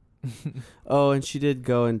guy. Oh, and she did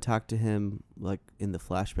go and talk to him, like, in the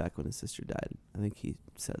flashback when his sister died. I think he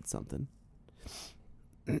said something.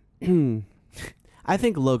 I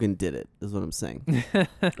think Logan did it, is what I'm saying.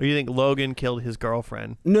 Or you think Logan killed his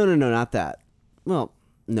girlfriend? No, not that. Well,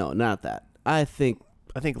 no, not that. I think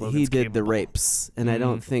I think Logan's he did the capable. rapes, and I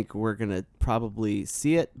don't Mhm. think we're going to probably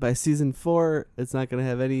see it by season 4. It's not going to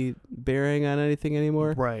have any bearing on anything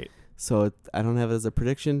anymore. Right. So I don't have it as a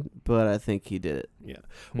prediction, but I think he did it. Yeah.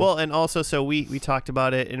 Well, and also, so we talked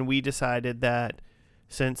about it, and we decided that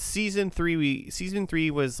since season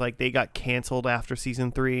 3 was like they got canceled after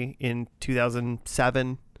season 3 in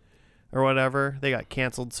 2007 or whatever. They got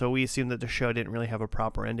canceled, so we assumed that the show didn't really have a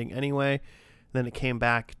proper ending anyway. Then it came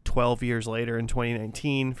back 12 years later in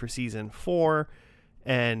 2019 for season 4,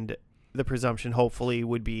 and the presumption hopefully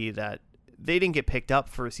would be that they didn't get picked up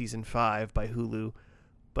for season 5 by Hulu,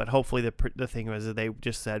 but hopefully the thing was that they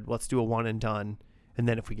just said, let's do a one and done, and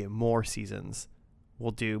then if we get more seasons,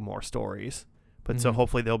 we'll do more stories. But so Mhm.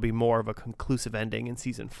 hopefully there'll be more of a conclusive ending in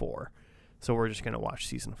season 4. So we're just going to watch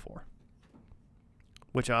season 4,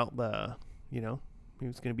 which it was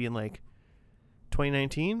going to be in like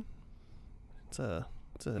 2019. It's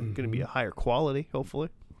going to be a higher quality, hopefully.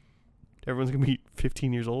 Everyone's going to be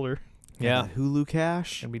 15 years older. Yeah. The Hulu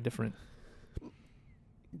cash. It'd be different.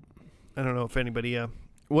 I don't know if anybody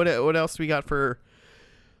what else we got for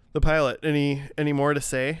the pilot? Any more to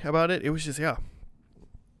say about it? It was just, yeah.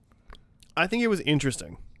 I think it was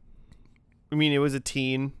interesting. I mean, it was a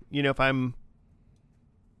teen. If I'm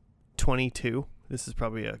 22, this is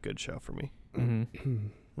probably a good show for me. Mm-hmm.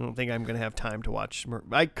 I don't think I'm going to have time to watch.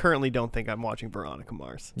 I currently don't think I'm watching Veronica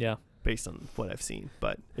Mars Yeah. based on what I've seen,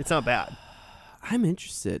 but it's not bad. I'm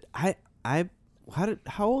interested. How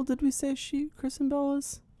old did we say Kristen Bell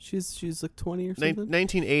is? She's like 20 or something.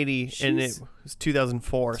 1980, and it She's- was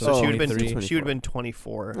 2004, So so she would have 23. been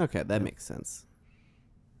 24. Okay, that makes sense.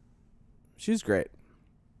 She's great.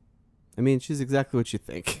 I mean, she's exactly what you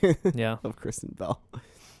think Yeah. of Kristen Bell.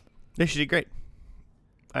 Yeah, she did great.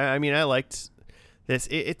 I mean, I liked this.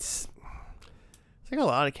 It's like a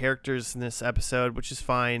lot of characters in this episode, which is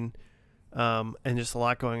fine, and just a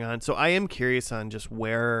lot going on. So I am curious on just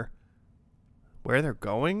where they're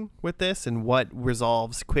going with this and what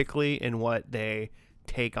resolves quickly and what they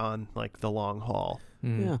take on like the long haul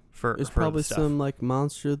Mhm. Yeah. for There's for probably the stuff. some like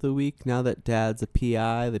monster of the week now that Dad's a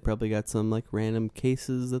PI. They probably got some like random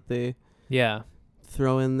cases that they Yeah.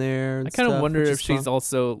 throw in there. And I kind of stuff, wonder which if is she's fun.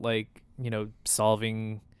 also like,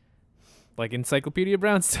 solving like Encyclopedia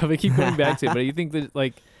Brown stuff. I keep going back to it, but you think that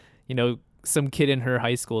like, some kid in her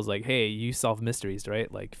high school is like, hey, you solve mysteries,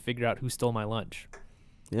 right? Like figure out who stole my lunch.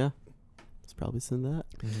 Yeah. It's probably some of that.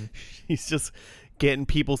 He's just getting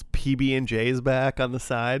people's PB&Js back on the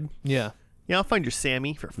side. Yeah. Yeah, I'll find your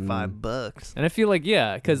Sammy for $5. And I feel like,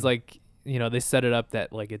 yeah, because like, they set it up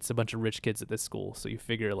that like it's a bunch of rich kids at this school. So you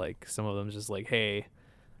figure like some of them just like, hey,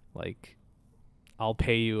 like I'll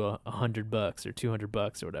pay you $100 or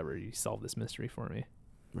 $200 or whatever. You solve this mystery for me.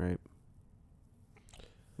 Right.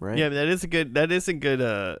 Right. Yeah, but that is a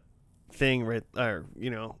good thing, right? Or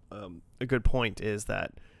a good point is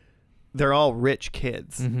that they're all rich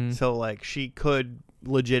kids. Mhm. So like she could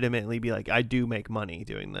legitimately be like, I do make money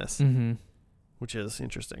doing this, Mm-hmm. which is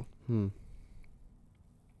interesting.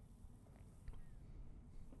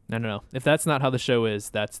 No. If that's not how the show is,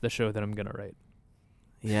 that's the show that I'm gonna write.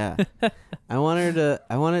 Yeah. I want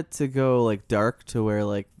it to go like dark to where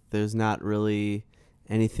like there's not really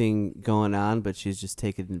anything going on, but she's just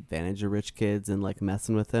taking advantage of rich kids and like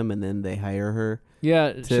messing with them, and then they hire her.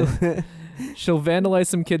 Yeah, To she'll vandalize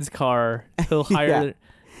some kid's car. He'll hire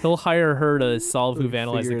her to solve who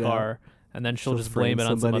vandalized Figure the it out. car, and then she'll just frame blame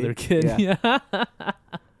it on some somebody. other kid. Yeah. Yeah.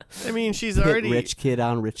 I mean, she's Hit already rich kid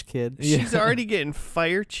on rich kid. Yeah. she's already getting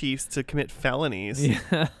fire chiefs to commit felonies.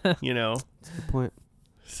 Yeah. You know, That's a good point.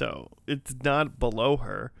 so it's not below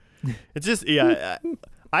her. It's just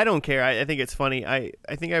I don't care. I think it's funny. I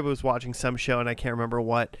think I was watching some show and I can't remember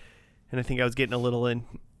what, and I think I was getting a little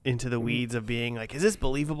into the weeds of being like, is this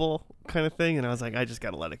believable kind of thing? And I was like, I just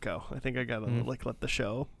gotta let it go. I think I gotta like let the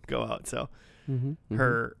show go out. So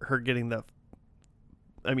her getting the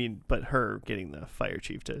fire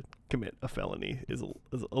chief to commit a felony is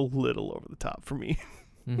a little over the top for me.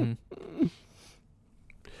 Mm-hmm.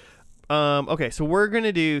 Okay, so we're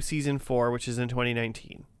gonna do season 4, which is in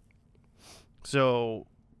 2019. So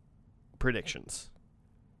predictions.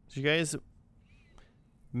 Did you guys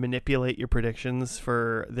manipulate your predictions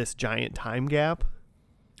for this giant time gap?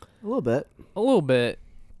 A little bit. A little bit.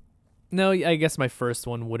 No, I guess my first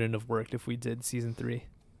one wouldn't have worked if we did season 3.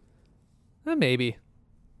 Maybe.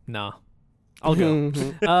 Nah. I'll go.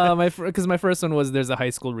 Because my first one was there's a high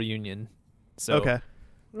school reunion. So Okay.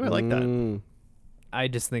 I like that. I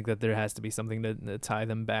just think that there has to be something to tie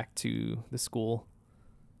them back to the school.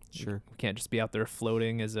 Sure. We can't just be out there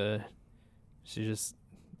floating she's just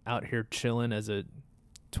out here chilling as a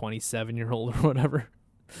 27-year-old or whatever.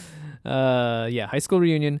 Yeah, high school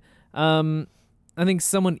reunion. I think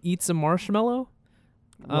someone eats a marshmallow.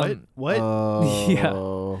 What?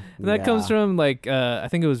 Oh, And that comes from like I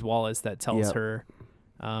think it was Wallace that tells Yep. her,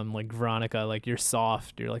 like Veronica, like you're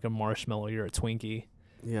soft, you're like a marshmallow, you're a Twinkie.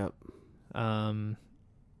 Yep.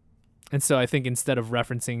 And so I think instead of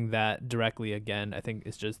referencing that directly again, I think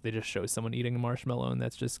it's just they just show someone eating a marshmallow, and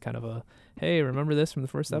that's just kind of a hey, remember this from the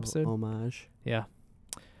first episode? Homage. Yeah.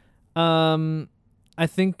 I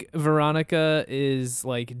think Veronica is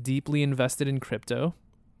like deeply invested in crypto.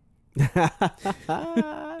 Just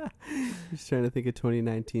trying to think of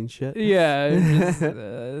 2019 shit. Yeah, just,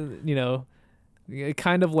 you know,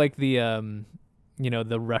 kind of like the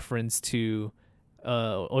the reference to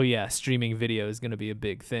streaming video is going to be a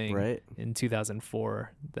big thing Right. in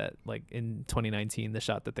 2004, that like in 2019 the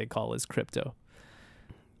shot that they call is crypto.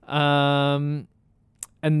 And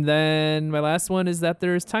then my last one is that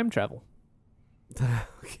there's time travel.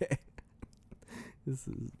 Okay. This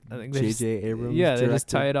is I think they J.J. Abrams. Yeah, they just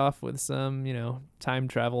directed. tie it off with some, time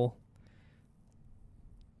travel.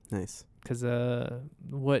 Nice. Because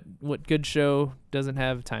what good show doesn't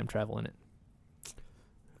have time travel in it?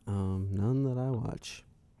 None that I watch.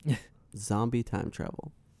 Zombie time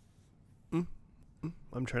travel.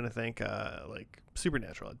 I'm trying to think. Like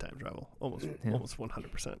Supernatural had time travel, almost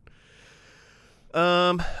 100%.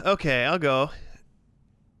 Okay, I'll go.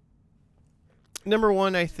 Number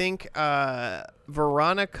 1, I think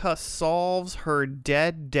Veronica solves her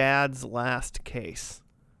dead dad's last case.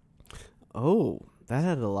 Oh, that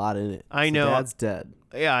had a lot in it. I know. Dad's dead.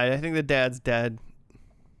 Yeah, I think the dad's dead.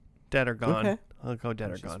 Dead or gone. Okay. I'll go dead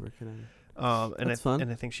or She's gone. working on it. And That's fun.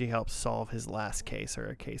 And I think she helps solve his last case, or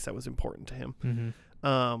a case that was important to him. Mm-hmm.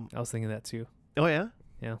 I was thinking that too. Oh yeah,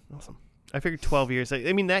 Yeah. awesome. I figured 12 years.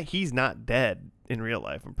 I mean that he's not dead in real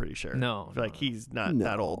life. I'm pretty sure. No, like no. he's not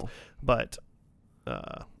that old. But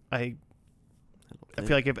I think.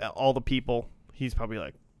 feel like if all the people, he's probably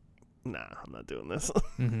like, nah, I'm not doing this.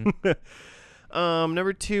 Mm-hmm.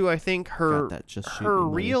 Number 2, I think Got that just her shooting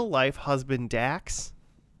money. real life husband Dax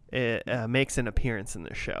makes an appearance in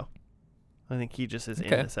this show. I think he just is in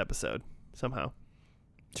Okay. this episode somehow.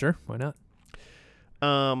 Sure, why not?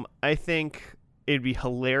 I think it'd be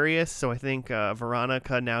hilarious. So I think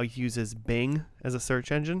Veronica now uses Bing as a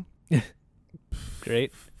search engine.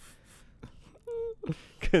 Great.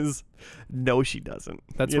 Because no, she doesn't.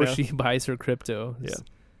 That's You where know? she buys her crypto. Yeah.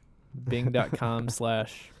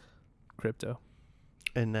 Bing.com/crypto.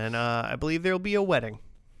 And then I believe there'll be a wedding.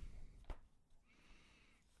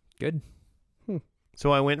 Good.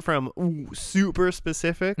 So I went from super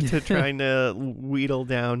specific to trying to wheedle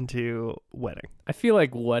down to wedding. I feel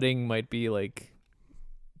like wedding might be like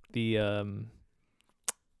the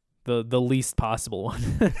least possible one.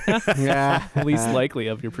 Yeah. Least likely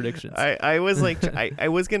of your predictions. I was like, I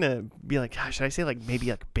was going to be like, gosh, should I say like maybe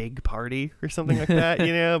like big party or something like that,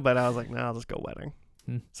 But I was like, no, I'll just go wedding.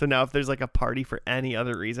 So now if there's like a party for any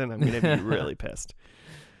other reason, I'm going to be really pissed.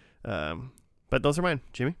 But those are mine.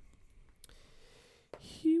 Jimmy?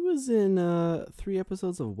 He was in 3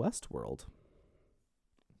 episodes of Westworld.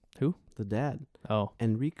 Who? The dad. Oh,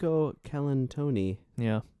 Enrico Calentoni.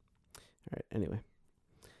 yeah. All right, anyway.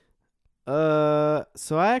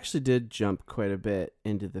 So I actually did jump quite a bit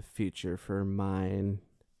into the future for mine,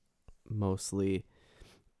 mostly.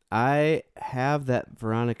 I have that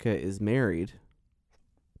Veronica is married.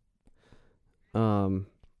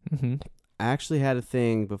 Mm-hmm. I actually had a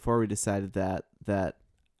thing before we decided that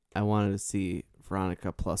I wanted to see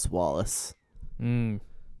Veronica plus Wallace. Okay.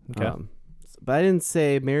 But I didn't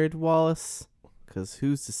say married Wallace, because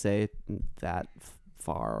who's to say that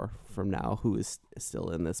far from now who is still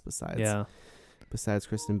in this besides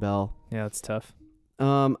Kristen Bell. Yeah, it's tough.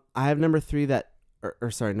 I have number 2 that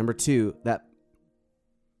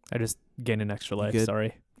I just gained an extra life. Good.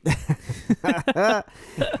 Sorry.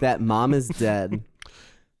 that mom is dead.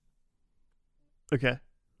 Okay.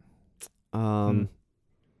 My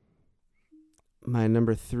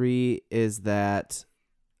number 3 is that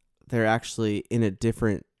they're actually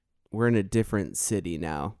we're in a different city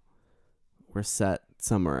now. We're set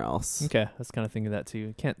somewhere else. Okay, I was kind of thinking that too.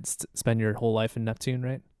 You can't spend your whole life in Neptune,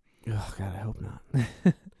 right? Oh God, I hope not.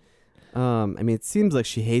 I mean, it seems like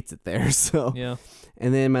she hates it there. So Yeah.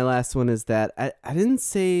 And then my last one is that I didn't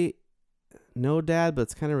say no dad, but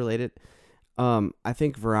it's kind of related. I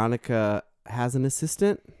think Veronica has an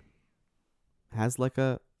assistant. Has like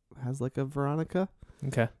a Veronica.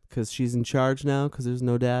 Okay. Because she's in charge now. Because there's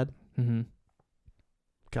no dad. Mm-hmm.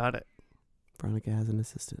 Got it. Veronica has an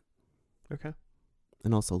assistant. Okay.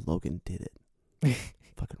 And also Logan did it.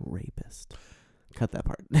 Fucking rapist. Cut that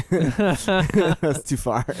part. That's too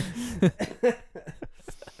far.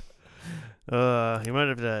 You might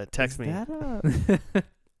have to text me.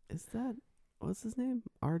 Is that what's his name?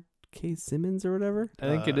 R.K. Simmons or whatever? I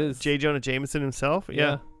think it is. J. Jonah Jameson himself.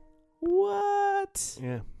 Yeah. What?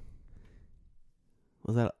 Yeah.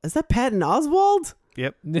 Is that Patton Oswalt?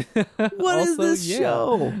 Yep. What is this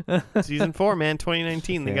show? Season 4, man,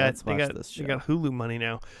 2019. They got Hulu money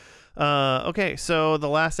now. Okay, so the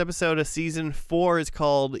last episode of season 4 is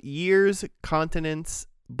called Years, Continents,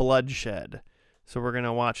 Bloodshed. So we're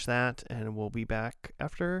gonna watch that, and we'll be back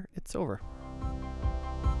after it's over.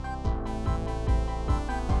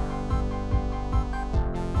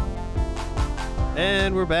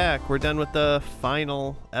 And we're back. We're done with the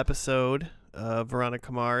final episode of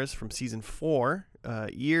Veronica Mars from season 4.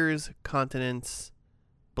 Years, Continents,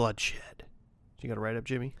 Bloodshed. You got to write up,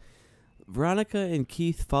 Jimmy? Veronica and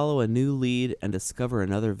Keith follow a new lead and discover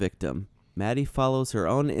another victim. Maddie follows her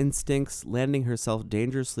own instincts, landing herself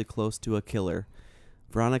dangerously close to a killer.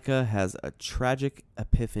 Veronica has a tragic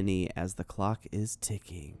epiphany as the clock is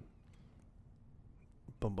ticking.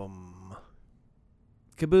 Boom, boom.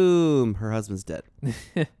 Kaboom! Her husband's dead.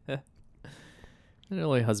 They're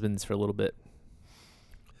only husbands for a little bit.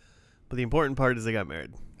 But the important part is they got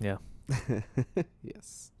married. Yeah.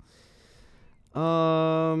 Yes.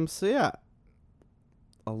 So yeah,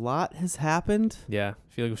 a lot has happened. Yeah.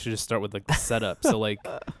 I feel like we should just start with like the setup. So like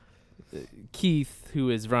Keith, who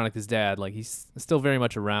is Veronica's dad, like he's still very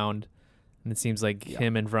much around, and it seems like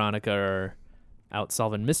him and Veronica are out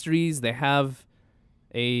solving mysteries. They have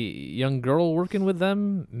a young girl working with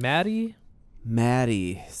them, Maddie.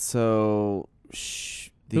 So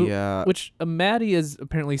which Maddie is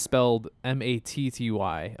apparently spelled Matty,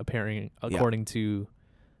 according to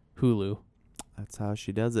Hulu. That's how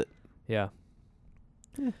she does it. Yeah.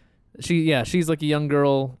 She's like a young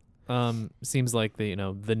girl. Seems like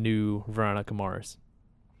the new Veronica Mars.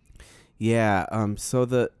 Yeah. So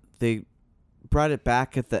they brought it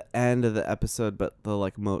back at the end of the episode, but the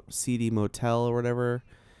like seedy motel or whatever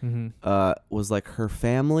was like her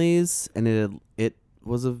family's, and it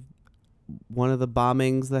was one of the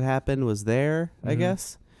bombings that happened was there, I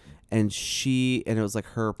guess, and it was like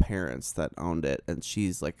her parents that owned it, and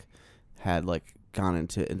she's like had like gone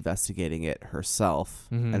into investigating it herself,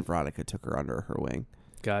 and Veronica took her under her wing.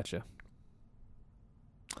 Gotcha.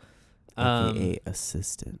 AKA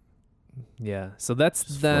assistant. Yeah, so that's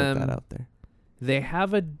Just them. float that out there. They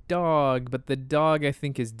have a dog, but the dog I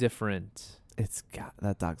think is different.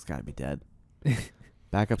 That dog's got to be dead.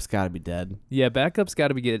 Backup's got to be dead. Yeah, Backup's got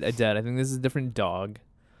to be dead. I think this is a different dog.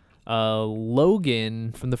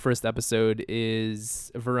 Logan from the first episode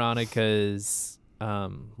is Veronica's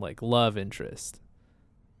like love interest,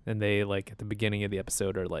 and they like at the beginning of the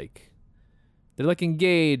episode are like they're like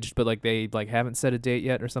engaged, but like they like haven't set a date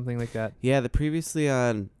yet or something like that. Yeah, the previously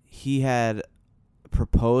on he had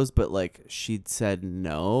proposed, but like she'd said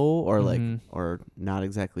no or like or not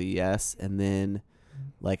exactly yes, and then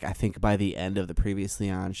like I think by the end of the previously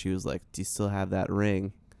on she was like, "Do you still have that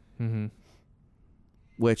ring?"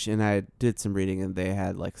 and I did some reading, and they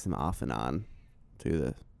had like some off and on through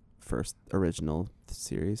the first original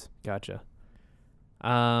series. Gotcha.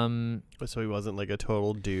 So he wasn't like a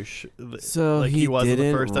total douche. So like he was in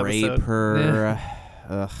didn't the first rape episode. her.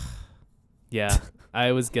 Ugh. Yeah,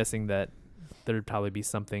 I was guessing that there'd probably be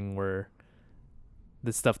something where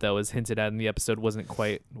the stuff that was hinted at in the episode wasn't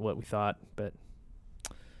quite what we thought, but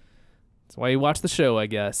that's why you watch the show, I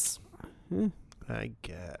guess. I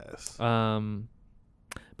guess.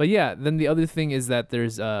 But yeah, then the other thing is that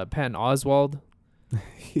there's Patton Oswalt,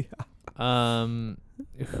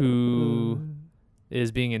 who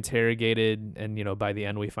is being interrogated, and by the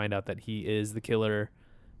end we find out that he is the killer.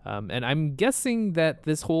 And I'm guessing that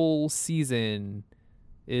this whole season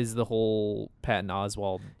is the whole Patton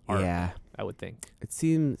Oswalt arc. Yeah, I would think. it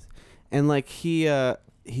seems, and like he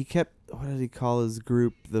kept, what did he call his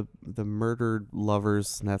group? The murdered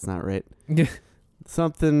lovers. That's not right.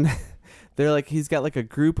 Something. They're like, he's got like a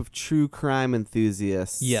group of true crime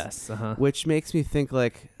enthusiasts. Yes. Which makes me think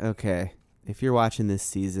like, okay, if you're watching this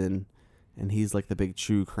season, and he's like the big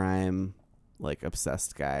true crime like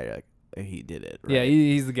obsessed guy, like he did it. Right? Yeah,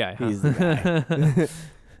 he's the guy. Huh? He's the guy.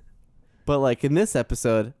 But like in this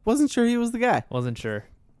episode, wasn't sure he was the guy. Wasn't sure.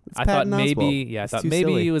 It's I thought Patton maybe. Oswalt. Yeah, I It's thought too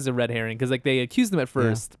maybe silly. it was a red herring because like they accused him at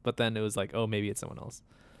first, but then it was like, oh, maybe it's someone else.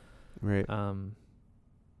 Right. But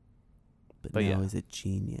now yeah. he's a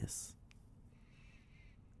genius.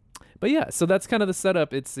 But yeah, so that's kind of the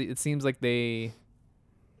setup. It seems like they,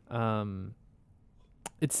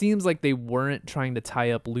 weren't trying to tie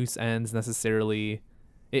up loose ends necessarily.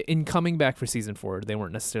 In coming back for season 4, they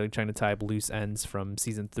weren't necessarily trying to tie up loose ends from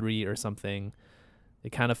season 3 or something.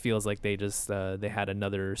 It kind of feels like they just they had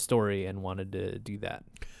another story and wanted to do that.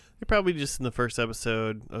 They probably just in the first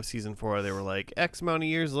episode of season 4, they were like, X amount of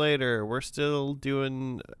years later, we're still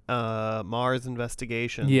doing Mars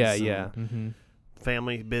investigations. Yeah, and yeah. Mm-hmm.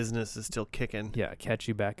 Family business is still kicking. Yeah, catch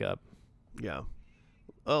you back up. Yeah.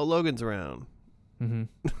 Oh, Logan's around. Mm-hmm.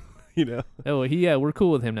 Oh, we're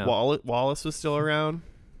cool with him now. Wallace was still around.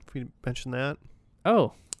 If we mentioned that.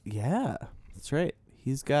 Oh, Yeah, that's right.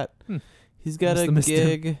 He's got Must a have missed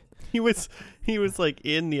him. gig. He was like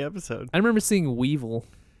in the episode. I remember seeing Weevil.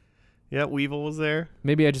 Yeah, Weevil was there.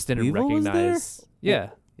 Maybe I just didn't Weevil was there? recognize. Yeah,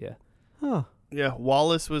 yeah. Huh. Yeah,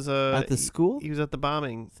 Wallace was At the school? He was at the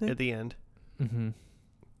bombing Thing? at the end. Mm-hmm.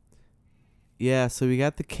 Yeah, so we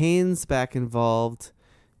got the Canes back involved.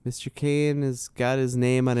 Mr. Kane has got his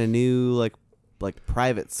name on a new like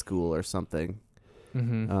private school or something.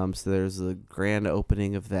 Mm-hmm. So there's a grand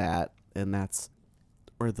opening of that, and that's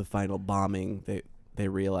where the final bombing they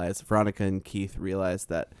realize, Veronica and Keith realize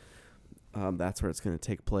that that's where it's going to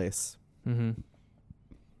take place. Mm-hmm.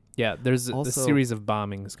 Yeah, there's a Also- series of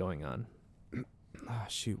bombings going on. Oh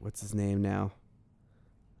shoot, what's his name now?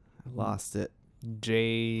 I lost it.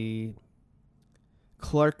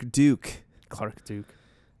 Clark Duke, Clark Duke.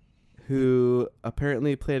 who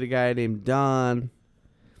apparently played a guy named Don.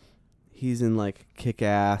 He's in like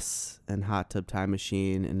Kick-Ass and Hot Tub Time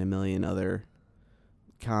Machine and a million other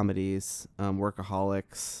comedies,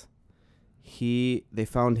 Workaholics. They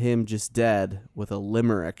found him just dead with a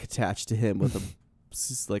limerick attached to him with a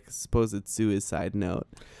like supposed suicide note.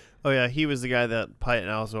 Oh yeah, he was the guy that Patton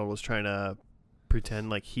Oswalt was trying to pretend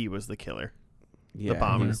like he was the killer. Yeah,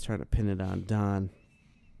 bomber. he's trying to pin it on Don.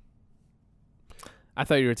 I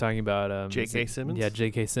thought you were talking about J.K. Simmons? Yeah,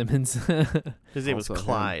 J.K. Simmons. His name was Also him.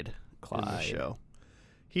 Clyde. In the Clyde. show.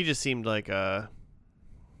 He just seemed like he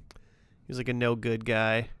was like a no good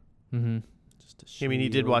guy. Mm-hmm. Just I mean, he shady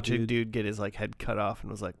did old watch a dude get his like head cut off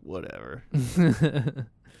and was like, whatever.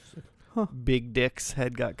 Huh. Big Dick's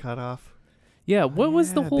head got cut off. Yeah, what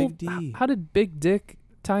was the Yeah, whole? Big D. How did Big Dick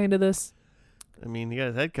tie into this? I mean, he got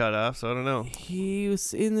his head cut off, so I don't know. He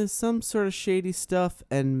was in some sort of shady stuff,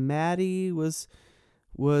 and Maddie was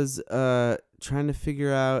trying to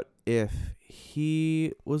figure out if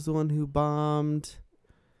he was the one who bombed.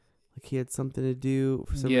 Like he had something to do.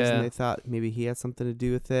 For some reason, Yeah. they thought maybe he had something to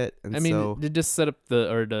do with it. And I mean, so to just set up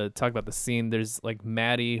to talk about the scene, there's like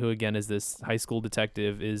Maddie, who again is this high school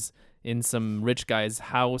detective, is in some rich guy's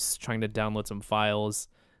house trying to download some files.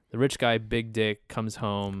 The rich guy, Big Dick, comes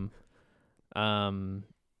home.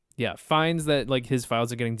 Finds that like his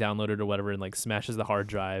files are getting downloaded or whatever, and like smashes the hard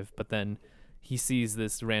drive. But then he sees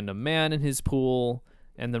this random man in his pool,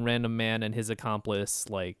 and the random man and his accomplice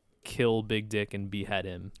like kill Big Dick and behead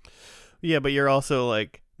him. Yeah, but you're also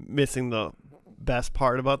like missing the best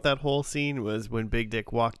part about that whole scene was when Big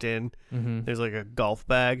Dick walked in. Mm-hmm. There's like a golf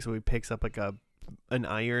bag, so he picks up like an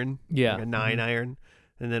iron, Yeah, like a 9 mhm. iron,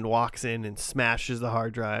 and then walks in and smashes the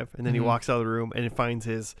hard drive, and then he Mhm. walks out of the room and finds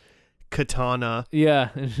his katana Yeah.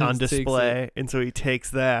 on display, and so he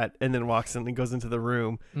takes that and then walks in and goes into the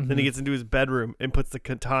room. Then he gets into his bedroom and puts the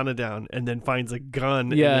katana down, and then finds a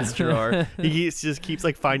gun in his drawer. Just keeps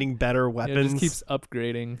like finding better weapons. Just keeps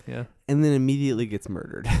upgrading. Yeah. And then immediately gets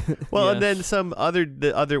murdered. Well, Yeah. and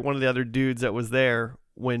then one of the other dudes that was there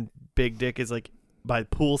when Big Dick is like by the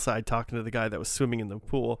poolside talking to the guy that was swimming in the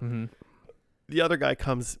pool. Mm-hmm. The other guy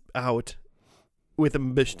comes out with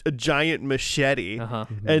a giant machete, Uh-huh.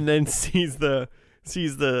 and then sees the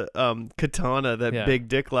katana that Yeah. Big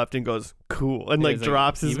Dick left and goes cool, and Yeah, like he's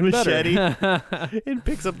drops his "Even better." machete and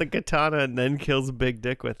picks up the katana and then kills Big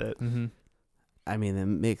Dick with it. Mm-hmm. I mean, it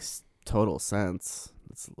makes total sense.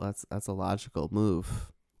 That's a logical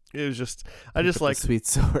move. It was just Pick up the sweet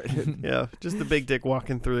sword. yeah, just the Big Dick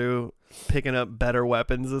walking through, picking up better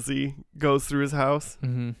weapons as he goes through his house.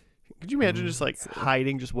 Mm-hmm. Could you imagine just like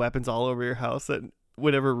hiding just weapons all over your house at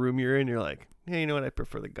whatever room you're in? You're like, hey, you know what? I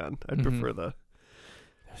prefer the gun. I'd Mhm. prefer the.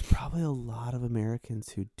 There's probably a lot of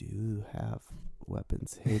Americans who do have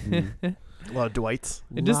weapons hidden. A lot of Dwights.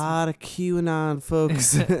 A It just- lot of QAnon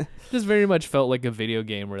folks. Just very much felt like a video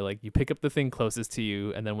game where like you pick up the thing closest to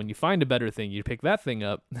you, and then when you find a better thing, you pick that thing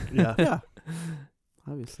up. Yeah. Yeah,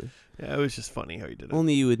 obviously. Yeah, it was just funny how he did it.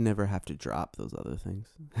 Only you would never have to drop those other things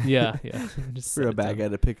Yeah. Just for set a it bad down. guy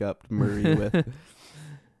to pick up to murder you with.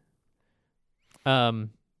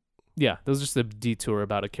 Yeah, that was just a detour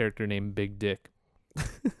about a character named Big Dick.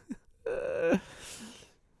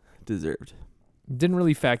 Deserved. Didn't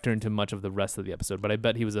really factor into much of the rest of the episode, but I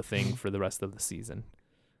bet he was a thing for the rest of the season.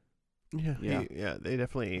 Yeah. Yeah. They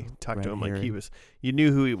definitely talked to Red him like he herring. was. You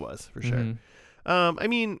knew who he was for sure. Mhm. I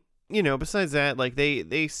mean, you know, besides that, like they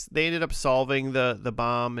ended up solving the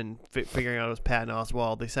bomb and figuring out it was Patton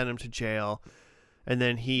Oswalt. They sent him to jail, and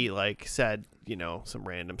then he like said, you know, some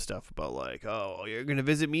random stuff about like, oh, you're gonna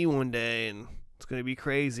visit me one day and it's gonna be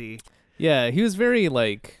crazy. Yeah, he was very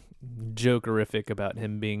like jokerific about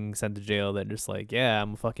him being sent to jail. That just like, yeah,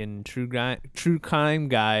 I'm a fucking true crime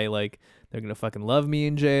guy. Like they're gonna fucking love me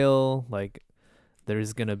in jail. Like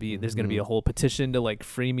there's gonna be a whole petition to like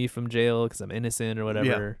free me from jail because I'm innocent or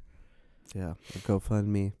whatever. Yeah.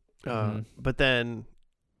 GoFundMe. Mhm. But then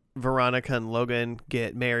Veronica and Logan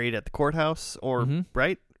get married at the courthouse, or Mhm.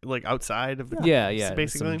 right, like outside of the Yeah,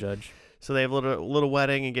 basically. some judge. So they have a little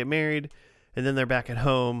wedding and get married, and then they're back at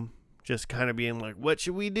home, just kind of being like, "What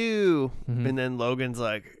should we do?" Mhm. And then Logan's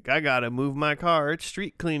like, "I gotta move my car. It's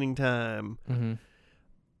street cleaning time." Mhm.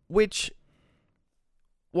 Which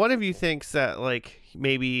one of you thinks that like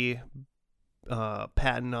maybe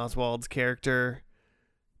Patton Oswalt's character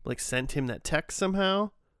like sent him that text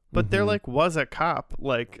somehow? But there Mhm. like was a cop,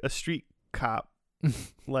 like a street cop,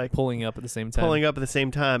 like Pulling up at the same time. pulling up at the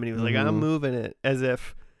same time, and he was like, "I'm Mhm. moving it," as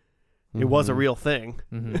if it was a Mhm. real thing.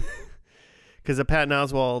 Mhm. Because Patton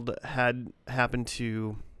Oswalt had happened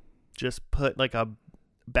to just put like a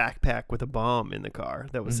backpack with a bomb in the car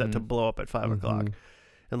that was set to Mhm. blow up at 5 o'clock. Mhm.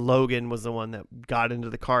 And Logan was the one that got into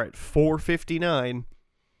the car at 4:59.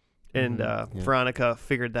 And Mhm. Yeah. Veronica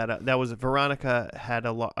figured that out. Veronica had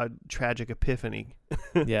a tragic epiphany.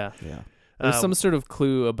 Yeah. Yeah. There's Um, some sort of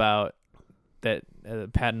clue about that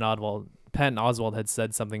Patton Oswalt had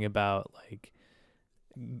said something about like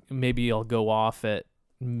maybe I'll go off at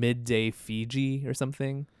midday Fiji or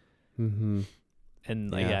something. Mm-hmm.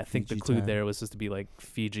 And Yeah, I think the Fiji clue time. there was supposed to be like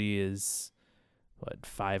Fiji is what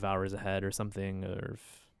 5 hours ahead or something, or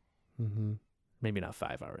Mm-hmm. maybe not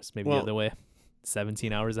 5 hours, maybe Well- the other way,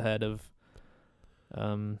 17 hours ahead of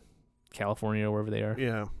California or wherever they are.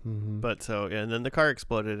 Yeah. Mm-hmm. But and then the car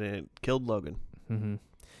exploded and it killed Logan. Mm-hmm.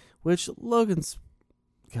 Which Logan's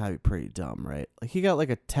gotta be pretty dumb, right? Like he got like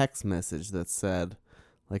a text message that said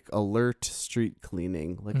like alert street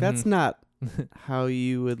cleaning. Like that's Mhm. not how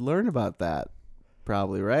you would learn about that,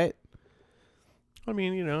 probably, right? I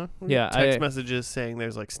mean, you know, Yeah, text I- messages saying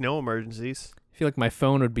there's like snow emergencies. I feel like my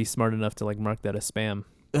phone would be smart enough to like mark that as spam.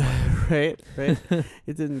 Right.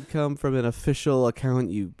 It didn't come from an official account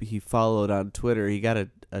he followed on Twitter. He got a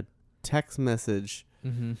text message,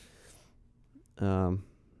 Mm-hmm. and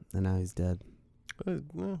now he's dead.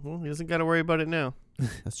 Well, he doesn't got to worry about it now.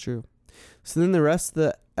 That's true. So then the rest of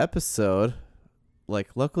the episode, like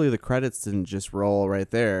luckily the credits didn't just roll right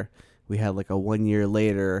there. We had like a 1 year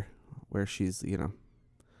later where she's,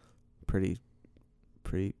 pretty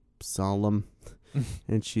solemn.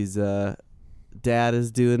 And she's dad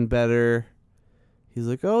is doing better. He's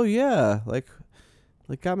like, "Oh yeah, like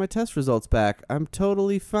got my test results back. I'm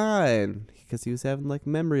totally fine." Because he was having like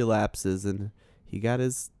memory lapses and he got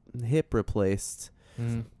his hip replaced.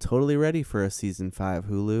 Mm-hmm. Totally ready for a season 5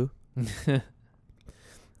 Hulu.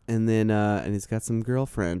 And then and he's got some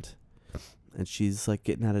girlfriend. and she's like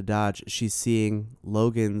getting out of Dodge. She's seeing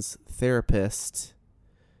Logan's therapist,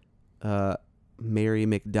 Mary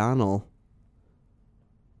McDonnell,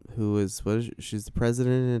 who is she's the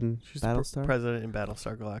president in Battlestar. President in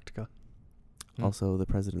Battlestar Galactica. Also the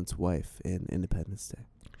president's wife in Independence Day.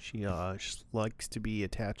 She just likes to be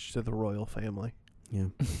attached to the royal family. Yeah.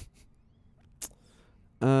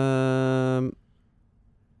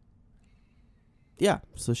 Yeah,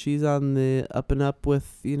 so she's on the up and up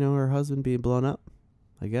with, her husband being blown up,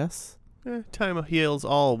 I guess. Time heals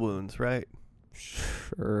all wounds, right?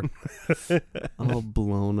 Sure. All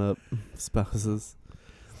blown up spouses.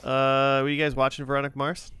 Were you guys watching Veronica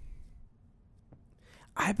Mars?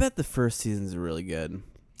 I bet the first season's really good.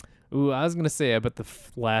 Ooh, I was going to say, I bet the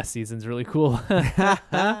last season's really cool.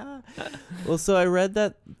 Well, so I read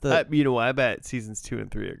that you know what? I bet seasons 2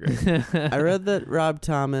 and 3 are great. I read that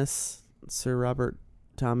Sir Robert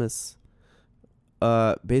Thomas,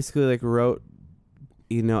 basically like wrote,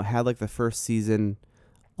 had like the first season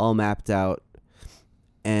all mapped out,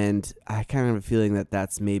 and I kind of have a feeling that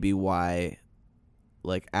that's maybe why,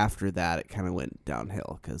 like after that, it kind of went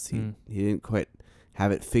downhill because he didn't quite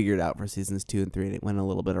have it figured out for seasons 2 and 3, and it went a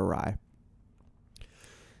little bit awry.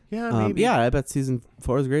 Yeah, maybe. Yeah, I bet season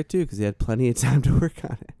 4 is great too because he had plenty of time to work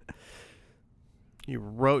on it. You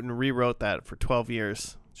wrote and rewrote that for 12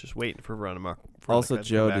 years, just waiting for Veronica. Also,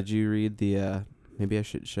 Joe, did you read the? Maybe I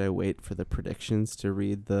should I wait for the predictions to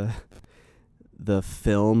read the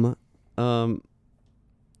film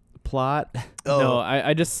plot? Oh. No,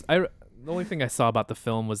 I the only thing I saw about the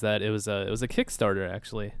film was that it was a Kickstarter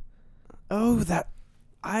actually. Oh,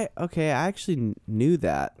 I actually knew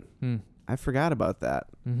that. I forgot about that.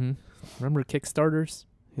 Mm-hmm. Remember Kickstarters?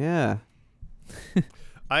 Yeah.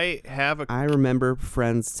 I remember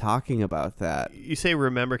friends talking about that. You say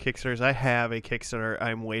remember Kickstarters. I have a Kickstarter.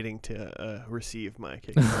 I'm waiting to receive my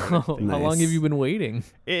Kickstarter. Nice. How long have you been waiting?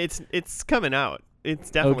 It's coming out.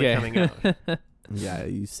 It's definitely coming out. Yeah,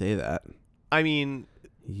 you say that. I mean,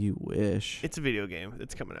 you wish. It's a video game.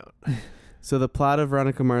 It's coming out. So the plot of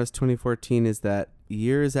Veronica Mars 2014 is that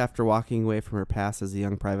years after walking away from her past as a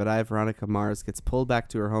young private eye, Veronica Mars gets pulled back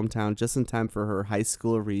to her hometown just in time for her high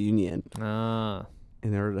school reunion.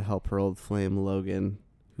 In order to help her old flame Logan,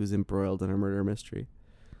 who's embroiled in a murder mystery.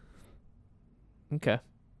 Okay.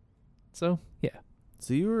 So, yeah.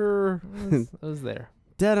 So you were... I was there.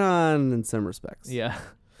 Dead on in some respects. Yeah.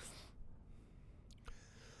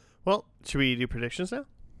 Well, should we do predictions now?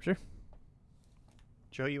 Sure.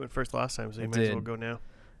 Joe, you went first last time, so you might as well go now.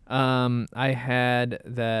 I had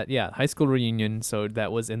that, high school reunion, so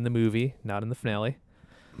that was in the movie, not in the finale.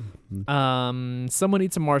 Mm-hmm. Someone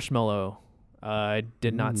eats a marshmallow. I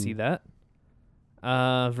did not see that.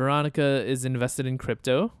 Veronica is invested in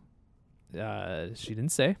crypto. She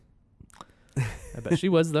didn't say. I bet she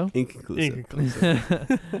was, though. Inconclusive.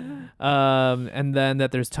 And then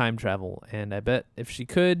that there's time travel. And I bet if she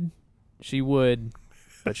could, she would,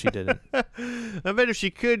 but she didn't. I bet if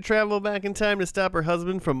she could travel back in time to stop her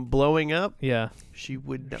husband from blowing up, she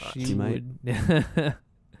would not. She would. Yeah.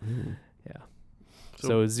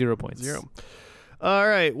 So 0 points. 0. All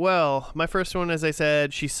right. Well, my first one, as I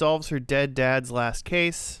said, she solves her dead dad's last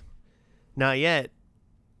case. Not yet.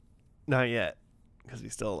 Not yet, because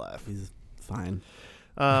he's still alive. He's fine.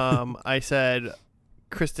 I said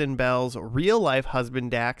Kristen Bell's real-life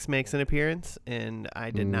husband, Dax, makes an appearance, and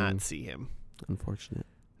I did not see him. Unfortunate.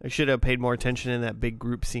 I should have paid more attention in that big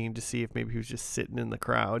group scene to see if maybe he was just sitting in the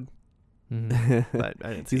crowd. Mm-hmm. But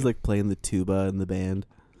I didn't see He's him. like playing the tuba in the band.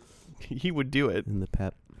 He would do it. In the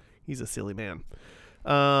pep. He's a silly man.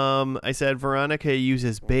 I said Veronica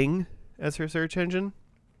uses Bing as her search engine.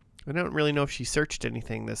 I don't really know if she searched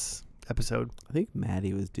anything this episode. I think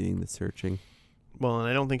Maddie was doing the searching. Well, and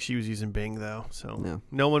I don't think she was using Bing, though. So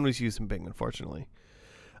no one was using Bing, unfortunately.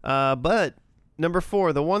 But number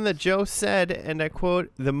 4, the one that Joe said, and I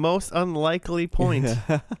quote, the most unlikely point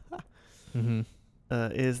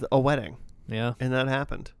is a wedding. Yeah. And that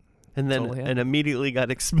happened. And then Totally and immediately got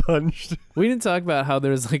expunged. We didn't talk about how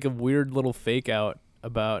there's like a weird little fake out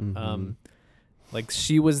about like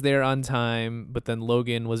she was there on time, but then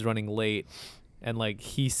Logan was running late, and like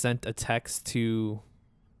he sent a text to,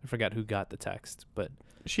 I forgot who got the text, but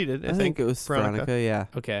she did. I think it was Veronica. Yeah.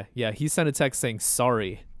 Okay. Yeah. He sent a text saying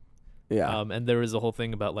sorry. Yeah. And there was a whole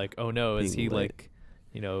thing about like, oh no, is he late.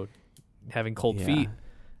 Like, having cold feet?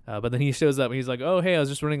 But then he shows up and he's like, oh, hey, I was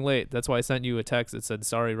just running late. That's why I sent you a text that said,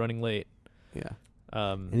 sorry, running late. Yeah.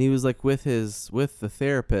 And he was like with the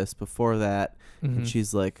therapist before that. And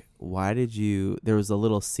she's like, why did you, there was a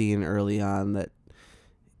little scene early on that,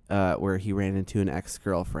 where he ran into an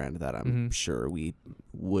ex-girlfriend that I'm sure we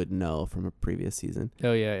would know from a previous season.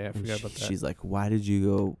 Oh yeah, I And forgot about that. She's like, why did you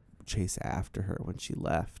go chase after her when she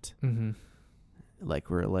left? Mm-hmm. Like,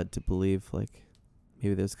 we're led to believe, like,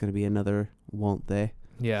 maybe there's going to be another, won't they?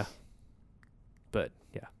 Yeah. But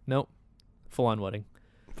yeah, nope. Full on wedding.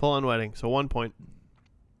 Full on wedding. So 1 point.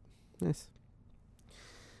 Nice.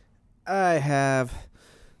 I have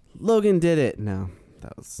Logan did it. No,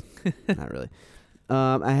 that was not really.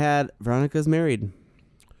 I had Veronica's married.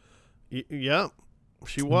 Yeah,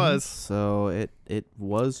 she was. So it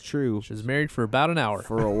was true She was married for about an hour.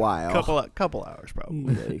 for a while. Couple hours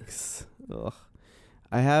probably. Yikes. Ugh.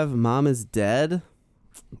 I have Mom is Dead.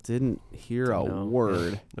 Didn't hear a No.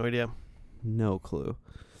 word. No idea. No clue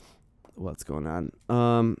what's going on.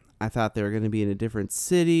 I thought they were going to be in a different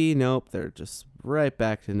city. Nope, they're just right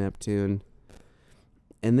back to Neptune.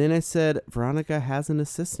 And then I said Veronica has an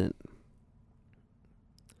assistant.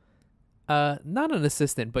 Not an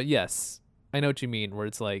assistant, but yes, I know what you mean. Where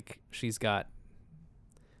it's like she's got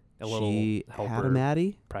a She little helper, had a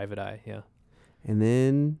Maddie, private eye. Yeah. and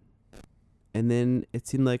then it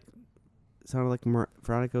sounded like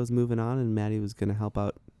Veronica was moving on, and Maddie was going to help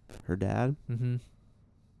out her dad. Mm-hmm.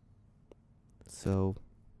 So,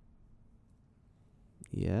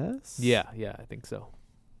 yes. Yeah, I think so.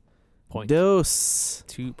 Point. Dose.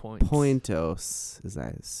 2 points. Pointos, as I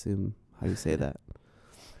assume how you say that.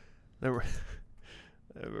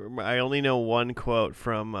 I only know one quote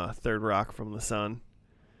from Third Rock from the Sun,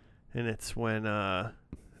 and it's when I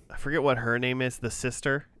forget what her name is, the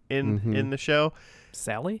sister in the show,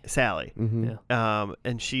 Sally. Sally. Mm-hmm. Yeah.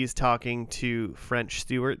 And she's talking to French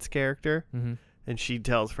Stewart's character, Mm-hmm. and she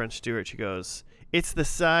tells French Stewart, she goes, "It's the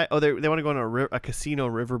size." Oh, they want to go on a casino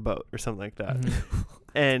riverboat or something like that. Mm-hmm.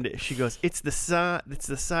 And she goes, "It's the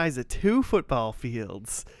size of 2 football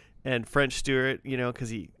fields." And French Stewart, because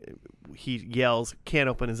he yells, can't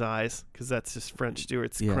open his eyes, because that's just French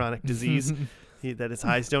Stewart's chronic disease, that his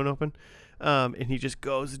eyes don't open. And he just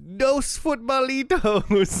goes, "Dos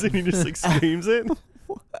futbolitos," and he just like screams it.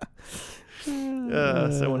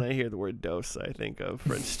 So when I hear the word "dos," I think of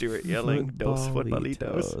French Stewart yelling, "Dos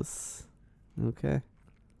futbolitos." Okay.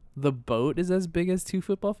 The boat is as big as 2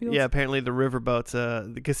 football fields? Yeah, apparently the riverboats,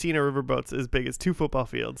 the casino riverboats, as big as 2 football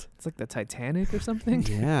fields. It's like the Titanic or something?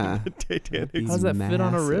 Yeah. Titanic. He's How does that fit on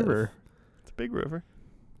a massive. river? It's a big river.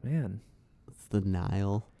 Man. It's the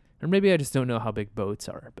Nile. Or maybe I just don't know how big boats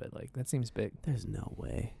are, but like that seems big. There's no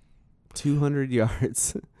way. 200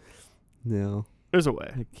 yards. No, There's a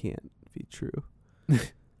way. it can't be true.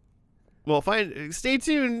 Well, stay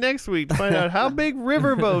tuned next week to find out how big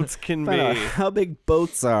riverboats can Find out be. how big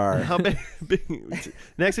boats are. How big?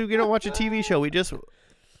 Next week we don't watch a TV show. We just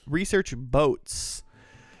research boats.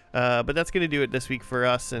 But that's going to do it this week for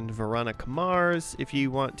us and Veronica Mars. If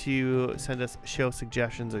you want to send us show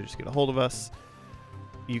suggestions or just get a hold of us,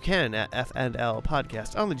 you can at FNL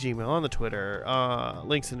Podcast on the Gmail, on the Twitter.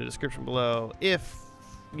 Links in the description below. If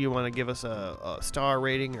you want to give us a star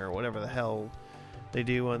rating or whatever the hell they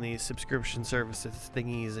do on these subscription services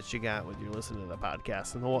thingies that you got when you're listening to the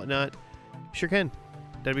podcast and the whatnot, sure can.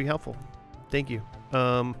 That'd be helpful. Thank you.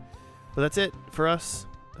 But that's it for us.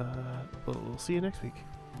 We'll see you next week.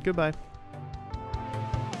 Goodbye.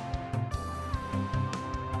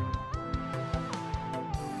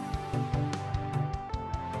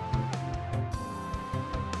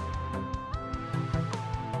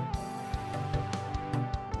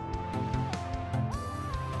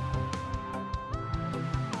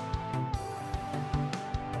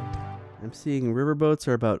 I'm seeing riverboats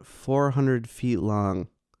are about 400 feet long,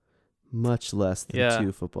 much less than Yeah.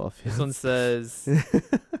 2 football This fields. one says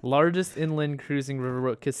largest inland cruising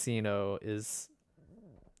riverboat casino is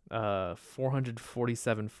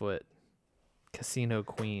 447 foot Casino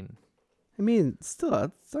Queen. I mean, still,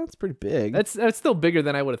 that sounds pretty big. That's still bigger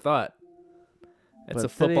than I would have thought. It's But a that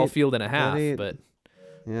football ain't- field and a half, ain't- but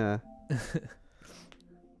Yeah.